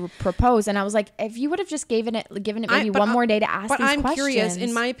people to propose, and I was like, if you would have just given it maybe one more day to ask these questions. But I'm curious.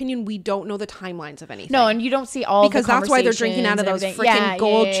 In my opinion, we don't know the timelines of anything. No, and you don't see all because that's why they're drinking out of those freaking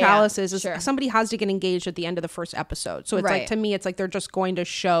gold chalices. Sure. Somebody has to get engaged at the end of the first episode, so it's like, to me, it's like they're just going to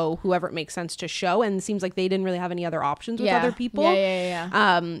show whoever it makes sense to show, and it seems like they didn't really have any other options with other people.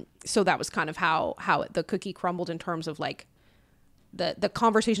 So that was kind of how the cookie crumbled in terms of like the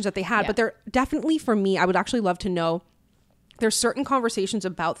conversations that they had. But they're definitely, for me, I would actually love to know, there's certain conversations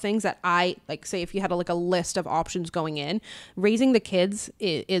about things that I like, say if you had a list of options going in, raising the kids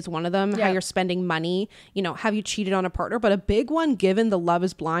is one of them. How you're spending money, you know, have you cheated on a partner? But a big one, given the Love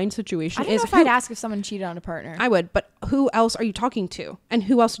is Blind situation, I don't know if I'd ask if someone cheated on a partner. I would, but who else are you talking to, and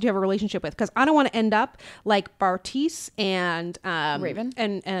who else do you have a relationship with? Because I don't want to end up like Bartise and Raven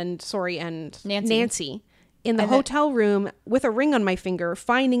and Nancy in the hotel room with a ring on my finger,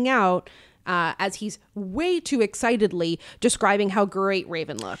 finding out as he's way too excitedly describing how great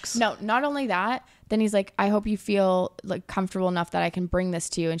Raven looks. No, not only that, then he's like, I hope you feel like comfortable enough that I can bring this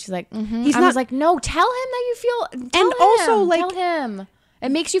to you. And she's like, I was like, no, tell him that you feel, tell him.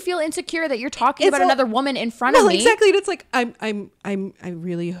 It makes you feel insecure that you're talking about another woman in front of me. Exactly. And it's like, I'm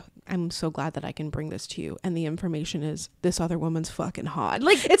so glad that I can bring this to you. And the information is, this other woman's fucking hot.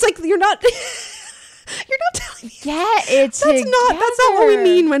 Like, it's like, you're not telling me. That's not what we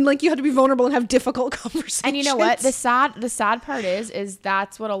mean when like you have to be vulnerable and have difficult conversations. And you know what? The sad part is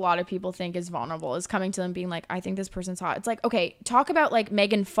that's what a lot of people think is vulnerable, is coming to them being like, I think this person's hot. It's like, okay, talk about like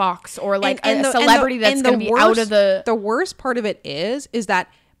Megan Fox or like a celebrity that's going to be out of the. The worst part of it is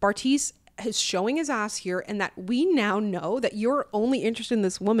that Bartise is showing his ass here, and that we now know that you're only interested in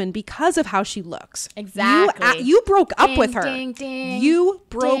this woman because of how she looks. Exactly. You broke up with her. Ding, ding, you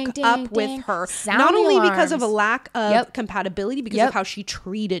broke up with her. Not only because of a lack of compatibility, because of how she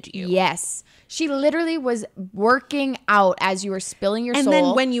treated you. Yes. She literally was working out as you were spilling your soul. And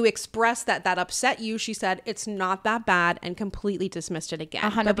then when you expressed that upset you, she said, it's not that bad, and completely dismissed it again.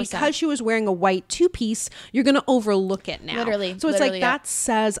 100%. But because she was wearing a white two-piece, you're going to overlook it now. Literally. So it's like, that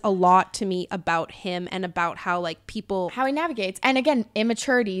says a lot to me about him and about how like people. How he navigates. And again,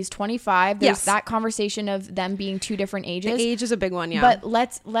 immaturity. He's 25. There's that conversation of them being two different ages. The age is a big one, yeah. But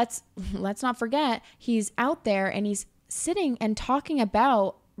let's not forget, he's out there and he's sitting and talking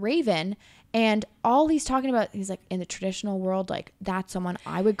about Raven. And all he's talking about, he's like, in the traditional world, like, that's someone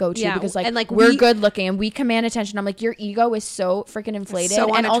I would go to because, like we're good looking and we command attention. I'm like, your ego is so freaking inflated.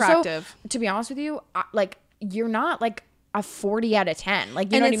 So unattractive. And also, to be honest with you, like, you're not like a 40 out of 10.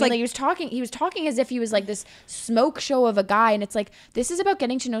 Like, you know what I mean? Like, he was talking as if he was like this smoke show of a guy. And it's like, this is about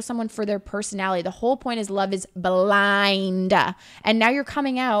getting to know someone for their personality. The whole point is Love is Blind. And now you're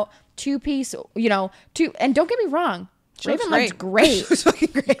coming out two-piece, you know, and don't get me wrong. Raven looks great.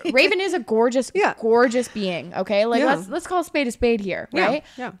 Raven is a gorgeous being. Okay, like let's call a spade here, right?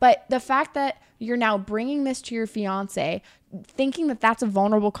 Yeah. But the fact that you're now bringing this to your fiance, thinking that that's a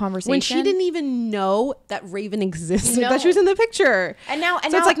vulnerable conversation when she didn't even know that Raven existed, that she was in the picture, and now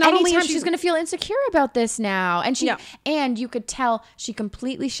it's like not only she's going to feel insecure about this now, and and you could tell she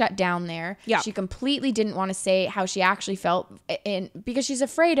completely shut down there. She completely didn't want to say how she actually felt, because she's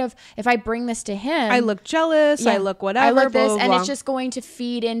afraid of, if I bring this to him, I look jealous, I look whatever, I look this, and it's just going to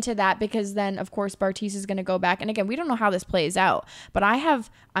feed into that, because then of course Bartise is going to go back, and again, we don't know how this plays out, but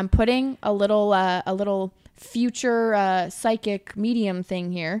I'm putting a little future psychic medium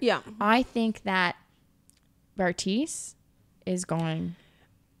thing here. I think that Bartise is going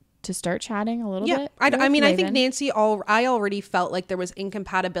to start chatting a little bit. I mean, I think Nancy, I already felt like there was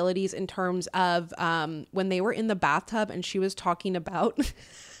incompatibilities in terms of when they were in the bathtub and she was talking about,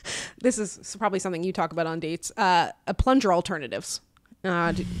 this is probably something you talk about on dates, plunger alternatives.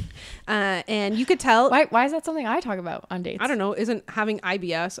 And you could tell. Why is that something I talk about on dates? I don't know. Isn't having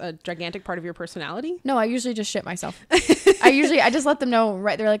IBS a gigantic part of your personality? No, I usually just shit myself. I just let them know,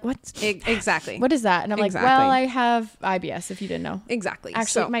 right? They're like, "What's exactly? What is that?" And I'm like, "Well, I have IBS. If you didn't know." Exactly.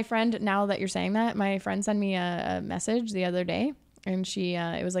 Actually, my friend. Now that you're saying that, my friend sent me a message the other day, and she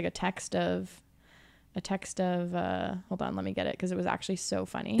it was like a text of. Hold on, let me get it because it was actually so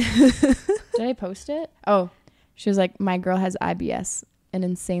funny. Did I post it? Oh, she was like, "My girl has IBS, an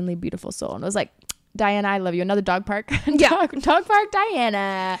insanely beautiful soul," and I was like, Diana, I love you. Another dog park. Dog park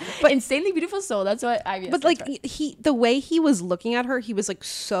Diana. But insanely beautiful soul. That's what IBS. But like the way he was looking at her, he was like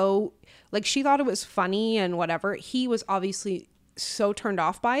so like she thought it was funny and whatever. He was obviously so turned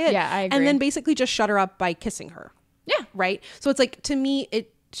off by it. Yeah, I agree. And then basically just shut her up by kissing her. Yeah. Right. So it's like to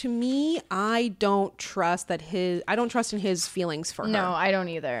me, I don't trust in his feelings for her. No, I don't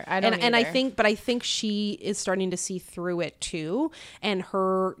either. And I think she is starting to see through it too. And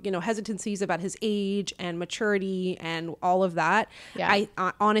her, hesitancies about his age and maturity and all of that. Yeah.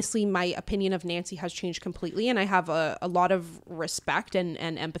 I honestly, my opinion of Nancy has changed completely. And I have a lot of respect and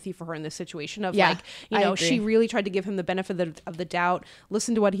empathy for her in this situation of she really tried to give him the benefit of the doubt,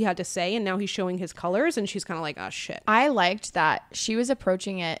 listen to what he had to say. And now he's showing his colors and she's kind of like, oh shit. I liked that she was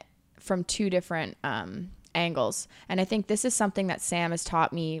approaching it from two different angles, and I think this is something that Sam has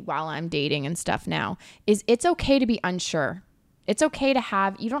taught me while I'm dating and stuff now, is it's okay to be unsure. It's okay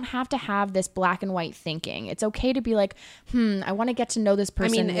to you don't have to have this black and white thinking. It's okay to be like, I want to get to know this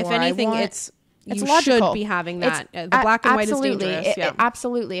person. I mean, if anything, you should be having that. The black and white is dangerous.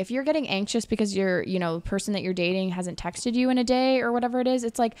 Absolutely. If you're getting anxious because the person that you're dating hasn't texted you in a day or whatever it is,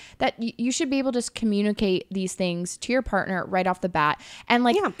 it's like that you should be able to communicate these things to your partner right off the bat. And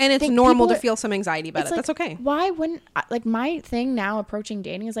like, and it's normal to feel some anxiety about it. Like, that's okay. Why wouldn't, like my thing now approaching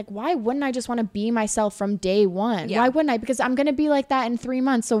dating is like, why wouldn't I just want to be myself from day one? Yeah. Why wouldn't I? Because I'm going to be like that in 3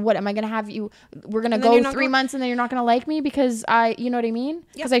 months. So what am I going to have we're going to go 3 months and then you're not going to like me because you know what I mean?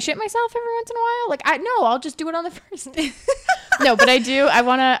 Because I shit myself every once in a while. Like I'll just do it on the first day. No, but I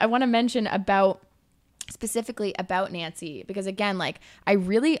want to mention specifically about Nancy, because again, like I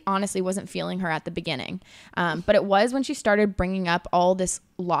really honestly wasn't feeling her at the beginning. But it was when she started bringing up all this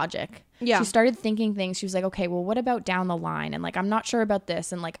logic. Yeah. She started thinking things. She was like, okay, well, what about down the line? And like, I'm not sure about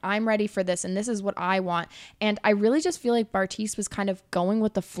this. And like, I'm ready for this. And this is what I want. And I really just feel like Bartise was kind of going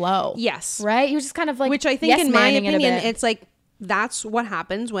with the flow. Yes. Right? He was just kind of like, which I think in my opinion, it's like, that's what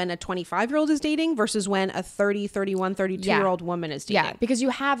happens when a 25-year-old is dating versus when a 30, 31, 32-year-old woman is dating. Yeah, because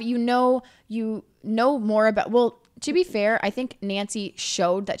you know more about, well, to be fair, I think Nancy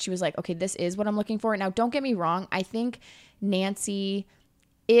showed that she was like, okay, this is what I'm looking for. Now, don't get me wrong. I think Nancy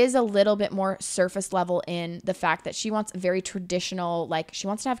is a little bit more surface level in the fact that she wants very traditional, like she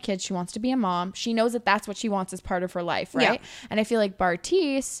wants to have kids. She wants to be a mom. She knows that that's what she wants as part of her life, right? Yeah. And I feel like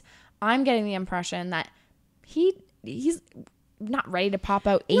Bartise, I'm getting the impression that he's not ready to pop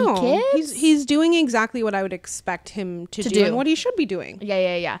out 8 kids. He's doing exactly what I would expect him to do and what he should be doing.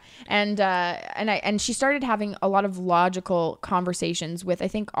 Yeah. And she started having a lot of logical conversations with, I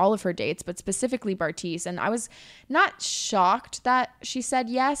think, all of her dates, but specifically Bartise. And I was not shocked that she said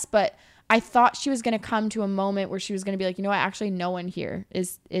yes, but I thought she was going to come to a moment where she was going to be like, you know what, actually no one here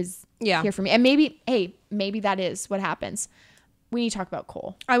is here for me. And maybe that is what happens. We need to talk about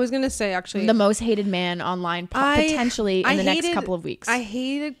Cole. I was going to say, actually, the most hated man online potentially in the next couple of weeks. I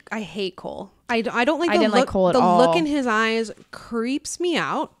hate Cole. I don't like I didn't like Cole at all. The look in his eyes creeps me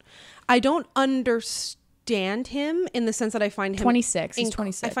out. I don't understand him in the sense that I find him 26. He's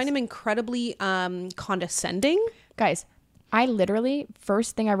 26. I find him incredibly condescending. Guys, I literally,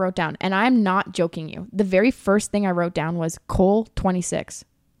 first thing I wrote down, and I'm not joking you, the very first thing I wrote down was Cole 26.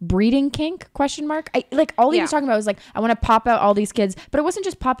 Breeding kink ? I like all he was talking about was like, I want to pop out all these kids, but it wasn't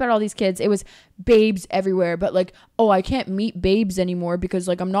just pop out all these kids. It was babes everywhere, but like, oh, I can't meet babes anymore because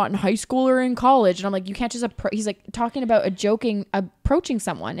like I'm not in high school or in college. And I'm like, you can't just he's like talking about approaching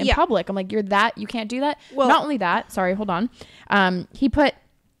someone in public. I'm like, you can't do that. Well, not only that, sorry, hold on. He put,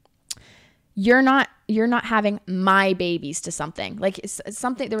 you're not having my babies to something like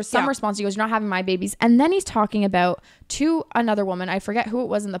something. There was some response. He goes, you're not having my babies. And then he's talking about to another woman. I forget who it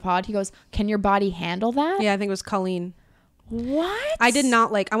was in the pod. He goes, can your body handle that? Yeah, I think it was Colleen. What? I did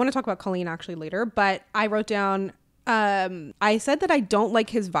not like, I want to talk about Colleen actually later, but I wrote down, I said that I don't like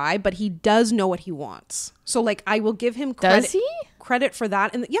his vibe, but he does know what he wants. So like, I will give him credit. Does he? credit for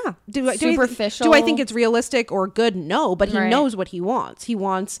that. And do I think it's realistic or good? No, but he knows what he wants. He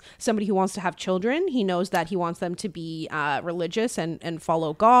wants somebody who wants to have children. He knows that he wants them to be religious and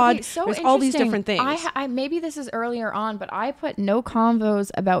follow God. Okay, so there's all these different things. I maybe this is earlier on, but I put no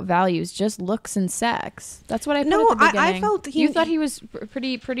convos about values, just looks and sex. That's what I put at the beginning. I felt you thought he was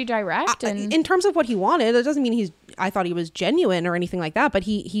pretty direct. And in terms of what he wanted, it doesn't mean I thought he was genuine or anything like that, but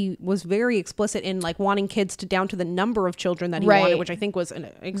he was very explicit in like wanting kids to down to the number of children that he wanted, which I think was an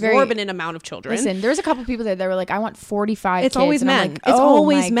exorbitant amount of children. Listen, there's a couple people there that were like, I want 45 it's kids. Always men. Like, it's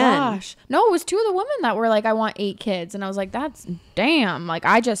always men. Gosh. No, it was 2 of the women that were like, I want 8 kids. And I was like, that's damn. Like,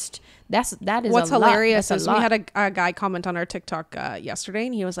 that is what's hilarious is we had a guy comment on our TikTok yesterday,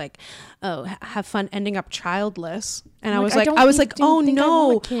 and he was like, "Oh, have fun ending up childless." And I was like, "Oh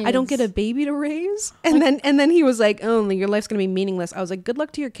no, I don't get a baby to raise." And then he was like, "Oh, your life's gonna be meaningless." I was like, "Good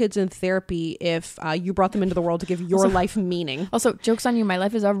luck to your kids in therapy if you brought them into the world to give your life meaning." Also, joke's on you, my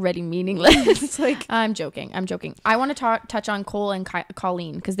life is already meaningless. It's like I'm joking. I want to touch on Cole and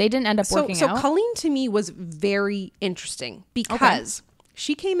Colleen because they didn't end up working out. So Colleen to me was very interesting because.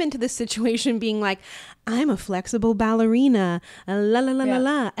 She came into this situation being like, I'm a flexible ballerina, la la la la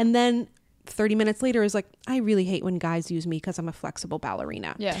la. And then 30 minutes later is like, I really hate when guys use me because I'm a flexible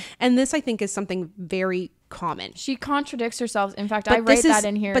ballerina. Yeah. And this, I think, is something very common. She contradicts herself. In fact, I write that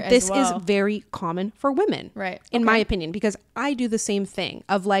in here. But this is very common for women, right? In my opinion, because I do the same thing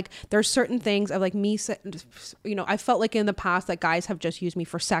of like, there's certain things of like me, I felt like in the past that guys have just used me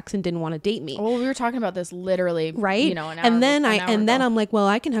for sex and didn't want to date me. Well, we were talking about this literally, right? And then I'm like, well,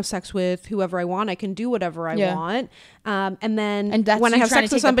 I can have sex with whoever I want. I can do whatever I want. And then when I have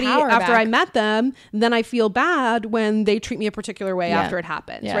sex with somebody after I met them, then I feel bad when they treat me a particular way after it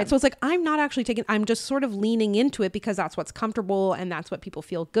happens, right? So it's like, I'm not actually I'm just sort of leaning into it because that's what's comfortable and that's what people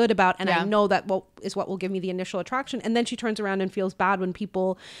feel good about. And I know that is what will give me the initial attraction. And then she turns around and feels bad when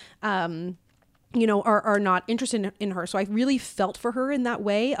people, are not interested in her. So I really felt for her in that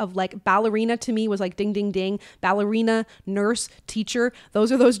way of like ballerina to me was like ding, ding, ding, ballerina, nurse, teacher.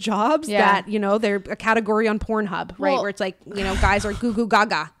 Those are those jobs that, they're a category on Pornhub, right? Where it's like, guys are goo goo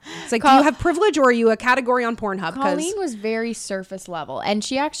gaga. It's like, do you have privilege or are you a category on Pornhub? Colleen was very surface level. And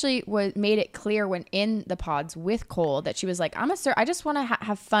she actually made it clear when in the pods with Cole that she was like, I just want to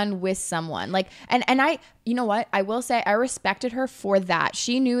have fun with someone. Like, and I, you know what? I will say I respected her for that.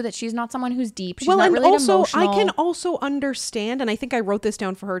 She knew that she's not someone who's deep. She's not really emotional. I can also understand, and I think I wrote this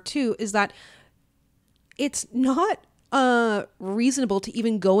down for her too, is that it's not reasonable to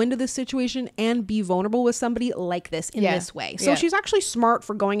even go into this situation and be vulnerable with somebody like this in this way. So she's actually smart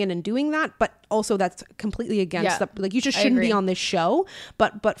for going in and doing that, but also that's completely against like you just shouldn't be on this show.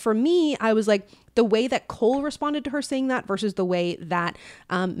 But for me, I was like, the way that Cole responded to her saying that versus the way that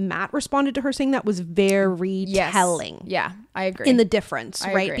Matt responded to her saying that was very telling. Yeah, I agree. In the difference,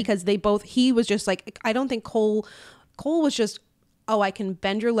 right? Because he was just like, I don't think Cole was just, oh, I can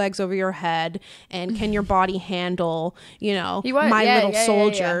bend your legs over your head and can your body handle, my little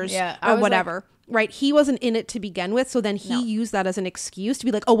soldiers or whatever. Like, right. He wasn't in it to begin with. So then he used that as an excuse to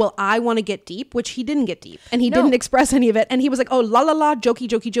be like, oh, well, I want to get deep, which he didn't get deep and he didn't express any of it. And he was like, oh, la, la, la, jokey,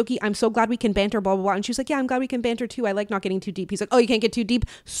 jokey, jokey. I'm so glad we can banter, blah, blah, blah. And she was like, yeah, I'm glad we can banter too. I like not getting too deep. He's like, oh, you can't get too deep.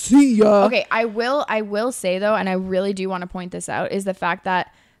 See ya. Okay. I will say though, and I really do want to point this out, is the fact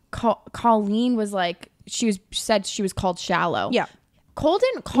that Colleen was like, said she was called shallow. Yeah. Cole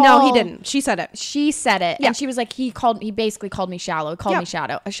didn't call. No, he didn't. She said it. Yeah. And she was like, he basically called me shallow. Me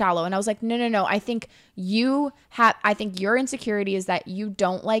shallow. And I was like, no. I think your insecurity is that you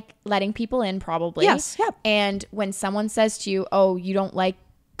don't like letting people in, probably. Yes. Yep. And when someone says to you, oh, you don't like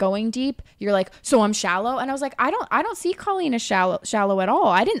going deep, you're like, so I'm shallow. And I was like, I don't see Colleen as shallow at all.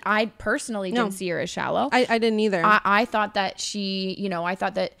 I personally didn't see her as shallow. I didn't either. I thought that she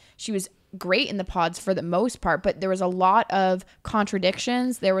was great in the pods for the most part, but there was a lot of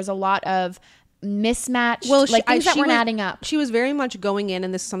contradictions. There was a lot of mismatched, things that weren't adding up. She was very much going in,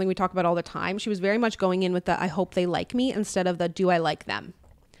 and this is something we talk about all the time. She was very much going in with the, I hope they like me, instead of the, do I like them?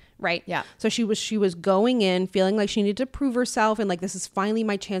 Right. Yeah. So she was going in feeling like she needed to prove herself. And like, this is finally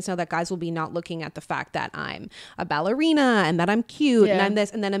my chance now that guys will be not looking at the fact that I'm a ballerina and that I'm cute and I'm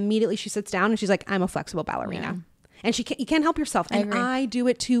this. And then immediately she sits down and she's like, I'm a flexible ballerina. Yeah. And you can't help yourself. And I do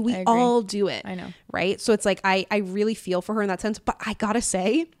it too. We all do it. I know. Right. So it's like, I really feel for her in that sense. But I gotta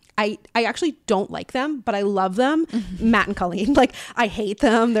say, I actually don't like them, but I love them. Matt and Colleen. Like, I hate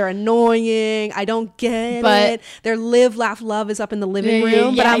them. They're annoying. I don't get it. Their live, laugh, love is up in the living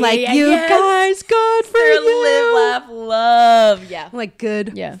room. But I'm like, you guys, good for you. Live, laugh, love. Yeah. I'm like,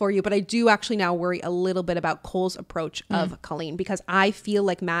 good for you. But I do actually now worry a little bit about Cole's approach of Colleen, because I feel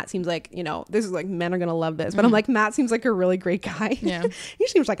like Matt seems like, you know, this is like, men are going to love this. But I'm like, Matt seems like a really great guy. Yeah. He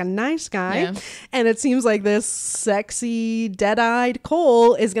seems like a nice guy. Yeah. And it seems like this sexy, dead-eyed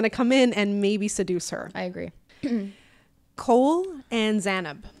Cole is going to come in and maybe seduce her. I agree. Cole and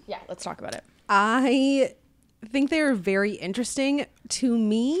Zanab. Yeah, let's talk about it. I think they're very interesting. To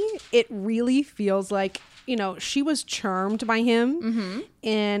me, it really feels like, you know, she was charmed by him,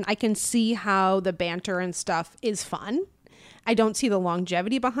 and I can see how the banter and stuff is fun. I don't see the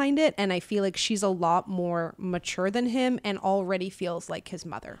longevity behind it, and I feel like she's a lot more mature than him and already feels like his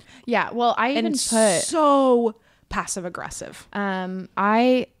mother. Yeah, well, I even put so passive aggressive.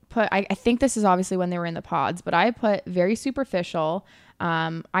 I think this is obviously when they were in the pods, but I put very superficial.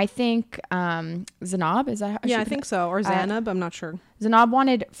 I think Zanab, is that how I think so, or Zanab, I'm not sure. Zanab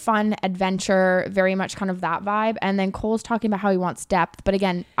wanted fun, adventure, very much kind of that vibe, and then Cole's talking about how he wants depth, but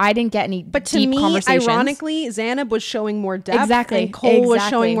again, I didn't get any but deep to me, conversations. Ironically, Zanab was showing more depth, exactly, and Cole was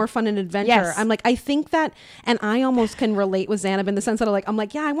showing more fun and adventure. Yes. I'm like, I think that, and I almost can relate with Zanab in the sense that I'm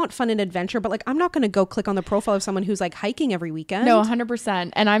like, yeah, I want fun and adventure, but like, I'm not going to go click on the profile of someone who's like hiking every weekend. No, 100%,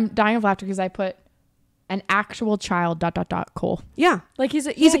 and I'm dying of laughter because I put an actual child ... Cole. Yeah, like he's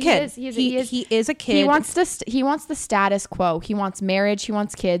a kid. He is a kid. He wants he wants the status quo. He wants marriage. He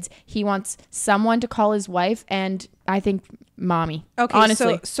wants kids. He wants someone to call his wife, and I think mommy. Okay,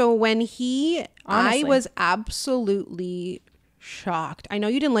 honestly. So when I was absolutely shocked. I know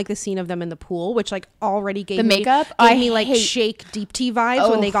you didn't like the scene of them in the pool, which like already gave the makeup. Gave me like Shake Deep Tea vibes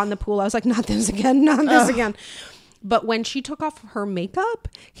when they got in the pool. I was like, not this again, not this again. But when she took off her makeup,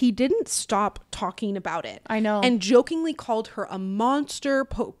 he didn't stop talking about it. I know. And jokingly called her a monster,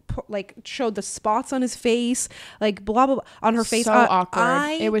 like showed the spots on his face, like blah, blah, blah, on her face. So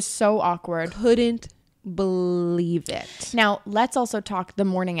awkward. It was so awkward. Couldn't believe it. Now, let's also talk the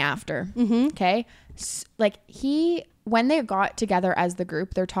morning after. Okay? Like when they got together as the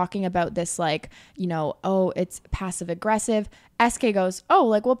group, they're talking about this like, you know, oh, it's passive aggressive. SK goes, oh,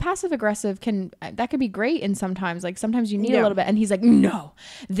 like, well, passive aggressive that could be great. And sometimes you need a little bit. And he's like, no,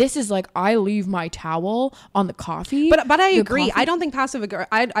 this is like, I leave my towel on the coffee. But I agree. Coffee. I don't think passive aggressive.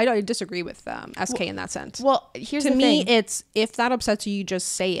 I disagree with SK in that sense. Well, here's the thing. To me, it's if that upsets you, you just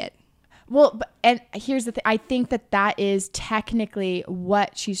say it. Well, and here's the thing. I think that is technically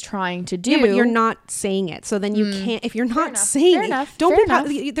what she's trying to do. Yeah, but you're not saying it. So then you can't, if you're not saying it, don't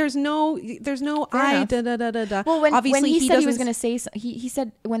be, there's no, da. Well, when he said he was going to say, he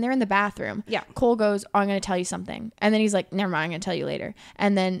said when they're in the bathroom, Cole goes, oh, I'm going to tell you something. And then he's like, never mind, I'm going to tell you later.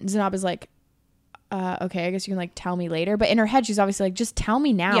 And then Zanab is like, okay, I guess you can like tell me later. But in her head, she's obviously like, just tell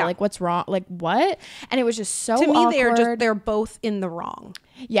me now. Like, what's wrong? Like, what? And it was just so awkward. To me, they're both in the wrong.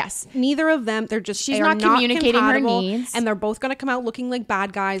 Yes. Neither of them, she's not communicating her needs. And they're both going to come out looking like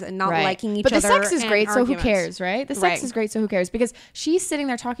bad guys and not liking each other. But the sex is great, so who cares, right? The sex is great, so who cares? Because she's sitting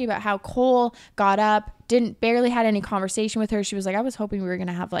there talking about how Cole got up, barely had any conversation with her. She was like, I was hoping we were going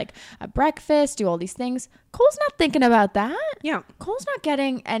to have like a breakfast, do all these things. Cole's not thinking about that. Yeah. Cole's not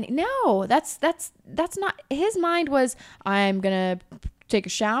getting any. No, that's not. His mind was, I'm going to take a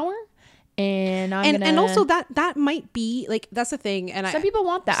shower. And also that might be like, that's the thing. And some people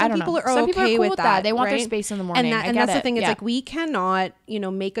want that. Some I don't people know. Are some people are cool with that. They want their space in the morning. And that's the thing. It's like, we cannot,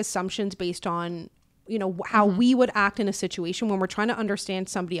 make assumptions based on, how we would act in a situation when we're trying to understand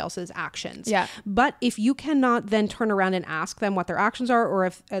somebody else's actions. Yeah. But if you cannot then turn around and ask them what their actions are, or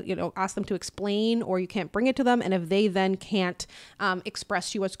if, ask them to explain, or you can't bring it to them. And if they then can't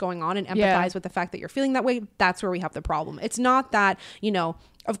express to you what's going on and empathize with the fact that you're feeling that way, that's where we have the problem. It's not that,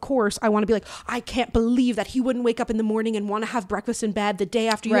 of course, I want to be like, I can't believe that he wouldn't wake up in the morning and want to have breakfast in bed the day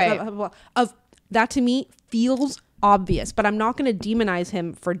after you. Blah, blah, blah. Of that to me feels obvious, but I'm not going to demonize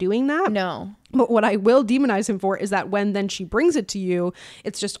him for doing that. No. But what I will demonize him for is that when then she brings it to you,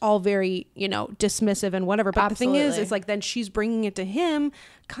 it's just all very, dismissive and whatever. But the thing is, it's like then she's bringing it to him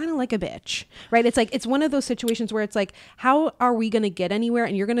kind of like a bitch, right? It's like, it's one of those situations where it's like, how are we going to get anywhere?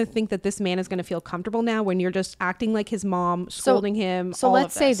 And you're going to think that this man is going to feel comfortable now when you're just acting like his mom, scolding him. So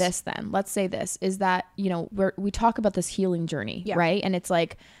let's say this then. Let's say this is that, we talk about this healing journey, right? And it's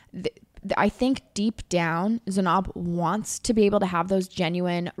like, I think deep down, Zanab wants to be able to have those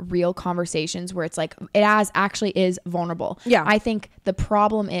genuine, real conversations where it's like, it actually is vulnerable. Yeah. I think the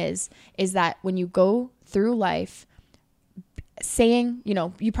problem is that when you go through life saying, you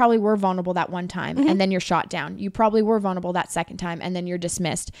know, you probably were vulnerable that one time and then you're shot down. You probably were vulnerable that second time and then you're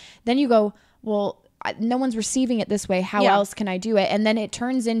dismissed. Then you go, well, no one's receiving it this way. How else can I do it? And then it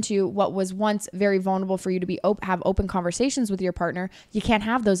turns into what was once very vulnerable for you to be have open conversations with your partner. You can't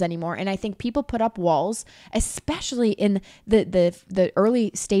have those anymore. And I think people put up walls, especially in the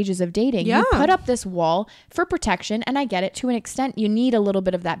early stages of dating. You put up this wall for protection, and I get it. To an extent, you need a little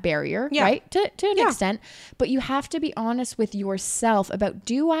bit of that barrier, right? To an extent, but you have to be honest with yourself about,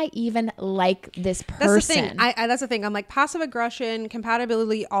 do I even like this person? That's the thing. That's the thing. I'm like, passive aggression,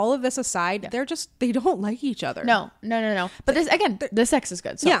 compatibility, all of this aside, they don't like each other. No. But this, again, the sex is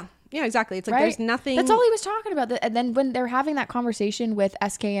good. So. Yeah, exactly. It's like there's nothing. That's all he was talking about. And then when they're having that conversation with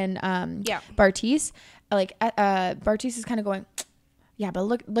SK and Bartise, like Bartise is kind of going, yeah, but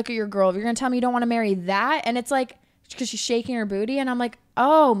look at your girl. If you're gonna tell me you don't want to marry that, and it's like, because she's shaking her booty, and I'm like,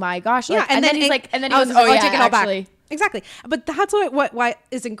 oh my gosh. Like, and then he's like, and then he goes, oh yeah, take it all back. Exactly. But that's why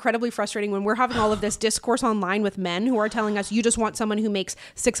is incredibly frustrating when we're having all of this discourse online with men who are telling us you just want someone who makes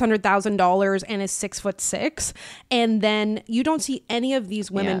 $600,000 and is 6'6", and then you don't see any of these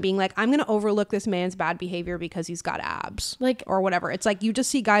women being like, I'm going to overlook this man's bad behavior because he's got abs, like, or whatever. It's like you just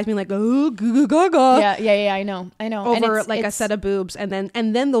see guys being like, oh, gaga. Yeah. I know. Over a set of boobs, and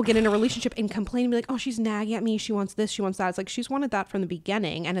then they'll get in a relationship and complain and be like, oh, she's nagging at me. She wants this. She wants that. It's like she's wanted that from the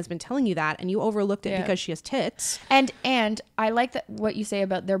beginning and has been telling you that, and you overlooked it because she has tits. And I like that what you say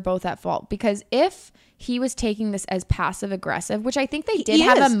about they're both at fault, because if he was taking this as passive aggressive, which I think they did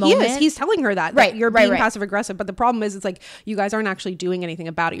have a moment. He's telling her that you're being passive aggressive, but the problem is it's like you guys aren't actually doing anything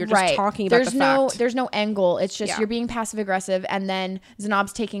about it. You're just talking about the fact. There's no angle. It's just you're being passive aggressive, and then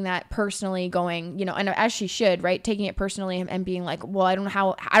Zanab's taking that personally, going, you know, and as she should, right, taking it personally and being like, well, I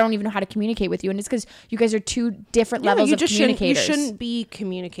don't even know how to communicate with you, and it's because you guys are two different levels of communicators. You shouldn't be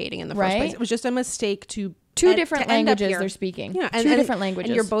communicating in the first place. It was just a mistake to. Two different languages they're speaking. Yeah, two different languages.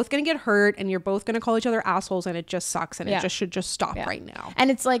 And you're both going to get hurt, and you're both going to call each other assholes, and it just sucks, and it just should just stop right now.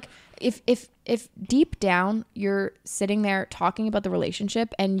 And it's like, if deep down you're sitting there talking about the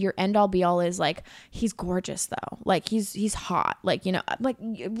relationship and your end all be all is like, he's gorgeous though, like he's hot, like, you know, like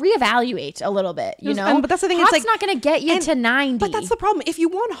reevaluate a little bit, you know. But that's the thing, hot's it's like not gonna get you to 90. But that's the problem. If you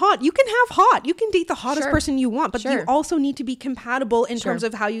want hot, you can have hot. You can date the hottest person you want, but you also need to be compatible in terms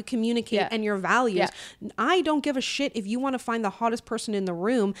of how you communicate and your values. I don't give a shit if you want to find the hottest person in the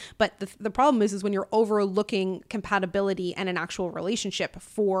room, but the problem is when you're overlooking compatibility and an actual relationship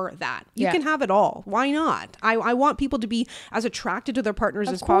for that. You can have it all. Why not? I want people to be as attracted to their partners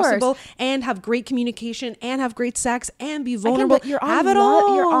as possible, and have great communication, and have great sex, and be vulnerable. Have it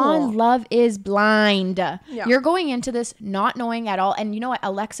all. You're on Love is Blind. You're going into this not knowing at all. And you know what?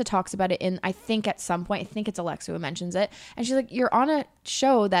 Alexa talks about it in, I think at some point, I think it's Alexa who mentions it. And she's like, you're on a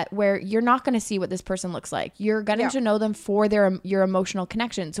show where you're not going to see what this person looks like. You're getting to know them for your emotional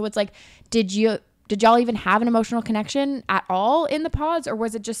connection. So it's like, did y'all even have an emotional connection at all in the pods? Or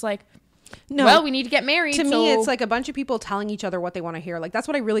was it just like, no, well, we need to get married. To me, it's like a bunch of people telling each other what they want to hear. Like, that's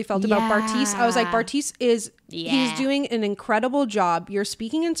what I really felt about Bartise. I was like, Bartise he's doing an incredible job. You're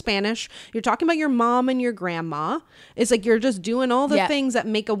speaking in Spanish. You're talking about your mom and your grandma. It's like you're just doing all the things that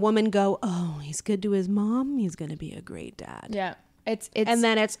make a woman go, oh, he's good to his mom. He's going to be a great dad. Yeah. It's and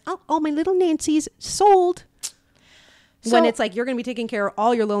then it's, oh, my little Nancy's sold. So, when it's like, you're going to be taking care of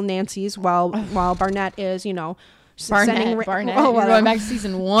all your little Nancys while Barnett is, you know, Barnett. Oh, we're going back to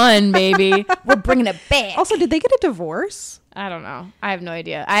season 1, baby. We're bringing it back. Also, did they get a divorce? I don't know. I have no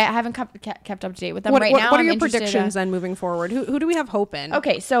idea. I haven't kept up to date with them right now. What are your predictions then moving forward? Who do we have hope in?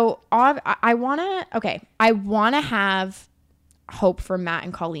 Okay, so I want to have hope for Matt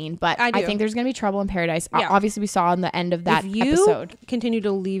and Colleen, but I think there's going to be trouble in paradise. Obviously, we saw in the end of that episode. Continue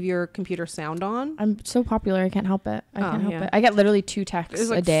to leave your computer sound on. I'm so popular, I can't help it. I can't help it. I get literally 2 texts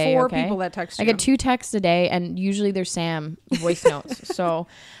a day. 4 people that text you. I get 2 texts a day, and usually they're Sam voice notes. So,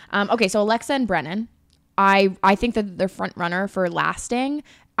 so Alexa and Brennan, I think that they're front runner for lasting.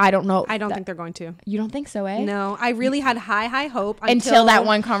 I don't know. I don't think they're going to. You don't think so, eh? No, I really had high hope until that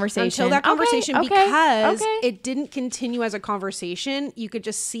one conversation. Because it didn't continue as a conversation. You could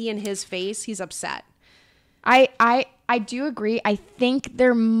just see in his face he's upset. I do agree. I think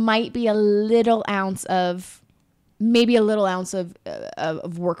there might be a little ounce of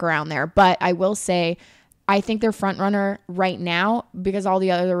work around there, but I will say, I think they're front runner right now because all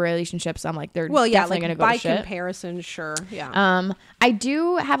the other relationships, I'm like, they're definitely going to go to shit. By comparison, sure. Yeah. I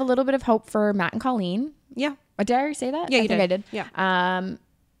do have a little bit of hope for Matt and Colleen. Yeah. Did I already say that? Yeah, I think I did. Yeah.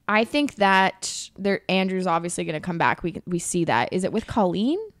 I think that Andrew's obviously going to come back. We see that. Is it with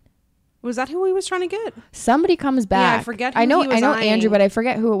Colleen? Was that who he was trying to get? Somebody comes back. Yeah, I forget. Who I know he was eyeing. Andrew, but I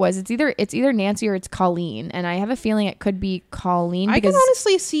forget who it was. It's either Nancy or it's Colleen, and I have a feeling it could be Colleen. I can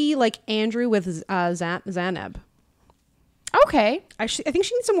honestly see like Andrew with Zanab. Okay, I think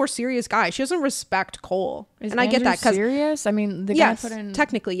she needs a more serious guy. She doesn't respect Cole, and I get that because serious. I mean, the guy put in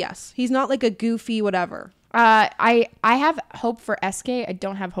technically yes, he's not like a goofy whatever. I have hope for SK. I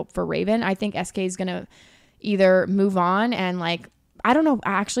don't have hope for Raven. I think SK is gonna either move on and like. I don't know.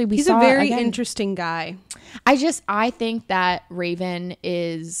 Actually, he's a very interesting guy. I think that Raven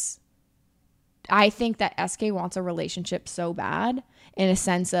is. I think that SK wants a relationship so bad, in a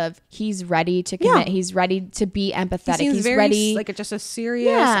sense of he's ready to commit. Yeah. He's ready to be empathetic. He's very, ready, like just a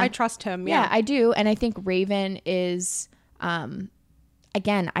serious. Yeah. I trust him. Yeah, I do, and I think Raven is.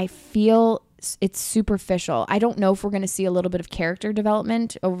 Again, I feel it's superficial. I don't know if we're going to see a little bit of character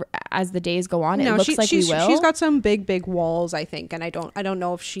development over as the days go on. No, it looks like we will. She's got some big walls, I think, and I don't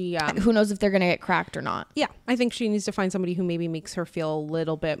know if she. Who knows if they're going to get cracked or not? Yeah, I think she needs to find somebody who maybe makes her feel a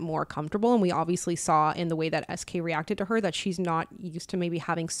little bit more comfortable. And we obviously saw in the way that SK reacted to her that she's not used to maybe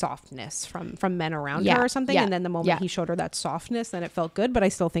having softness from men around her or something. Yeah. And then the moment he showed her that softness, then it felt good. But I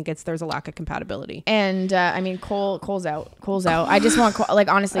still think there's a lack of compatibility. And I mean, Cole's out. I just want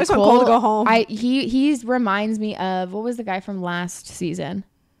honestly, I just want Cole to go home. He reminds me of, what was the guy from last season?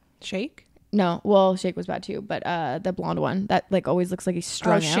 Shake? No, well, Shake was bad too, but the blonde one that like always looks like he's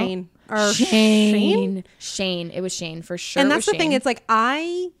strung out. Shane. Shane. It was Shane for sure. And that's the thing. It's like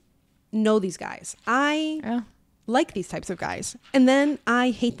I know these guys. I like these types of guys, and then I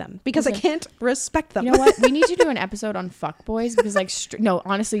hate them because I can't respect them. You know what? We need to do an episode on fuckboys because like no,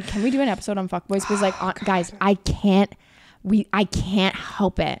 honestly, can we do an episode on fuckboys? Because like guys, I can't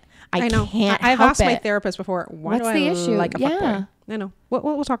help it. I know. I've asked my therapist before. What's the issue? Like a fuckboy? I know.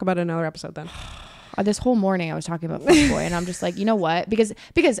 We'll talk about it in another episode then. This whole morning I was talking about fuckboy, and I'm just like, you know what? Because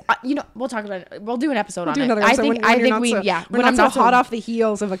you know, we'll talk about it. We'll do an episode on it. I think when I'm not so hot off the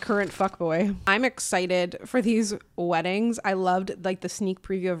heels of a current fuckboy. I'm excited for these weddings. I loved like the sneak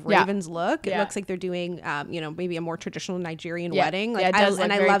preview of Raven's look. It looks like they're doing maybe a more traditional Nigerian wedding. Like I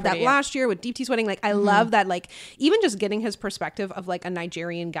love that last year with Deepti's wedding. Like I love that, like even just getting his perspective of like a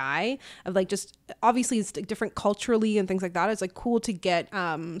Nigerian guy, of like just obviously it's different culturally and things like that. It's like cool to get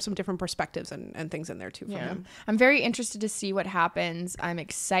some different perspectives and things in there too from him. I'm very interested to see what happens. I'm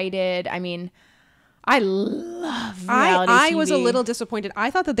excited. I mean, I love reality I TV. was a little disappointed.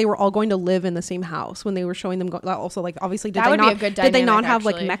 I thought that they were all going to live in the same house when they were showing them also like obviously did they not have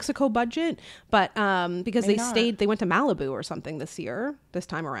like Mexico budget, but because they went to Malibu or something this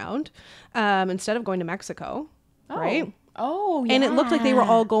time around instead of going to Mexico. Right? Oh, yeah. And it looked like they were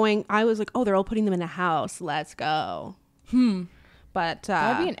all going. I was like, oh, they're all putting them in a house. Let's go. But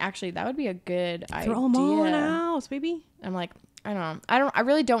that would be a good idea. Throw them all in a house, baby. I'm like, I don't know. I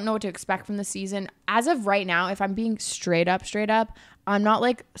really don't know what to expect from the season. As of right now, if I'm being straight up, I'm not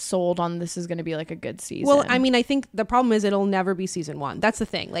like sold on this is going to be like a good season. Well, I mean, I think the problem is it'll never be season 1. That's the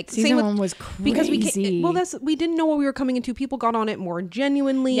thing. Like season 1 was crazy. Because we didn't know what we were coming into. People got on it more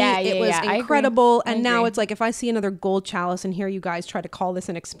genuinely. It was incredible. And now it's like, if I see another gold chalice and hear you guys try to call this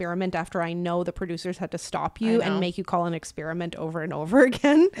an experiment after I know the producers had to stop you and make you call an experiment over and over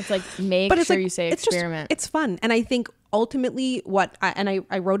again. It's like, you say experiment. It's fun. And I think ultimately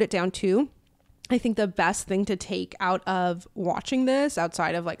I wrote it down too. I think the best thing to take out of watching this,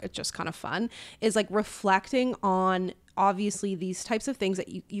 outside of like it's just kind of fun, is like reflecting on obviously these types of things that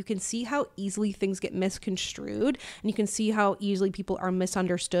you can see how easily things get misconstrued, and you can see how easily people are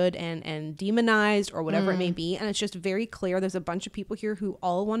misunderstood and demonized or whatever it may be. And it's just very clear there's a bunch of people here who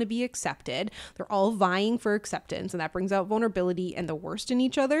all want to be accepted. They're all vying for acceptance, and that brings out vulnerability and the worst in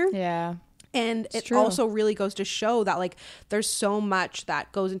each other. Yeah. And it also really goes to show that like there's so much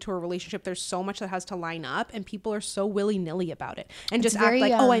that goes into a relationship. There's so much that has to line up, and people are so willy-nilly about it and just act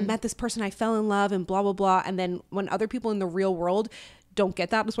like, oh, I met this person, I fell in love and blah, blah, blah. And then when other people in the real world don't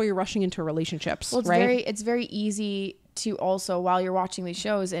get that, that's why you're rushing into relationships. Well, it's very easy to also, while you're watching these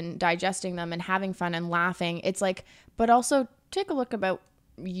shows and digesting them and having fun and laughing, it's like, but also take a look about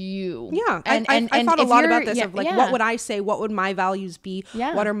you. Yeah. I thought a lot about this of like, what would I say? What would my values be?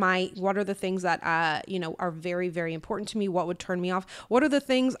 Yeah. What are the things that, are very, very important to me? What would turn me off? What are the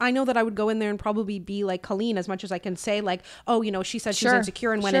things I know that I would go in there and probably be like Colleen, as much as I can say like, oh, she said she's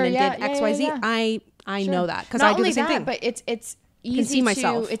insecure and went in and did X, Y, Z. I know that because I do the same thing. But it's easy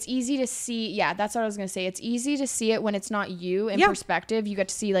it's easy to see. Yeah, that's what I was gonna say. It's easy to see it when it's not you in perspective. You get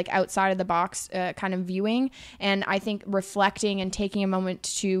to see like outside of the box kind of viewing, and I think reflecting and taking a moment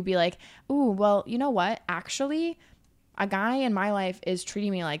to be like, ooh, well, you know what, actually a guy in my life is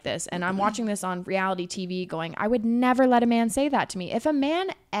treating me like this, and I'm watching this on reality TV going, I would never let a man say that to me. If a man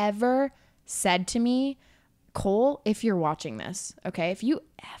ever said to me, Cole, if you're watching this, okay, if you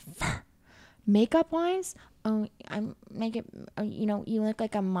ever, makeup wise, you look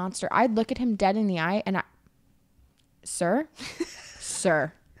like a monster, I'd look at him dead in the eye and sir,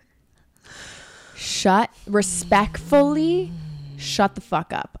 respectfully shut the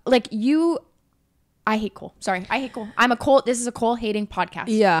fuck up. Like, I hate Cole. Sorry, I hate Cole. I'm a Cole. This is a Cole hating podcast.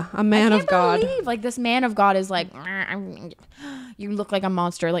 Yeah, a man of God. Like, this man of God is like, you look like a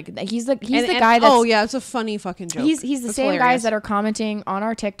monster. Like, he's the guy that's. Oh yeah, it's a funny fucking joke. He's the same hilarious guys that are commenting on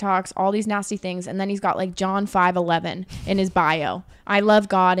our TikToks, all these nasty things, and then he's got like John 5:11 in his bio. I love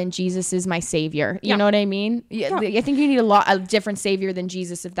God and Jesus is my savior. You know what I mean? Yeah. I think you need a different savior than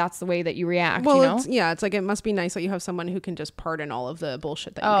Jesus if that's the way that you react. Well, you know? It's like, it must be nice that you have someone who can just pardon all of the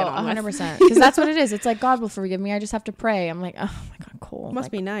bullshit that you get on 100%. Because that's what it is. It's like, God will forgive me. I just have to pray. I'm like, oh my God, Cole.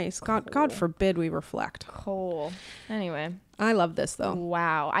 Must be nice. God forbid we reflect. Cole. Anyway. I love this though.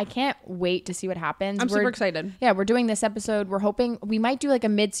 Wow. I can't wait to see what happens. I'm super excited. Yeah, we're doing this episode. We're hoping we might do like a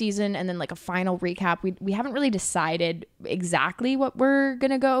mid-season and then like a final recap. We haven't really decided exactly what we're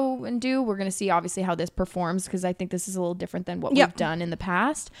going to go and do. We're going to see obviously how this performs because I think this is a little different than what we've done in the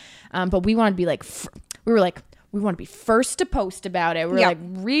past. But we want to be like, we want to be first to post about it. We're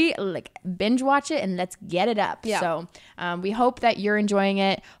like binge watch it and let's get it up. Yeah. So we hope that you're enjoying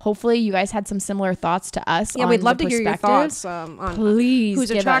it. Hopefully you guys had some similar thoughts to us. Yeah, we'd love to hear your thoughts on please who's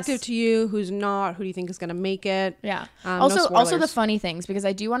attractive to you, who's not, who do you think is going to make it. Yeah. Also the funny things, because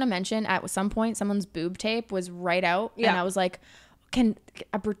I do want to mention at some point someone's boob tape was right out. Yeah. And I was like, can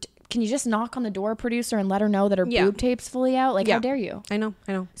you just knock on the door, producer, and let her know that her boob tape's fully out? Like, how dare you? I know.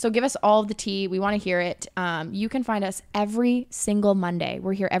 So give us all of the tea. We want to hear it. You can find us every single Monday.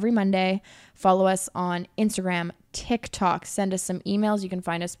 We're here every Monday. Follow us on Instagram, TikTok. Send us some emails. You can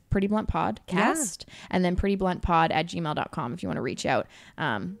find us Pretty Blunt Podcast and then prettybluntpod@gmail.com if you want to reach out.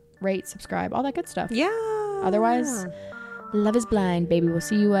 Rate, subscribe, all that good stuff. Yeah. Otherwise, love is blind, baby. We'll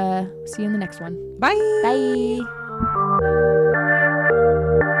see you in the next one. Bye. Bye.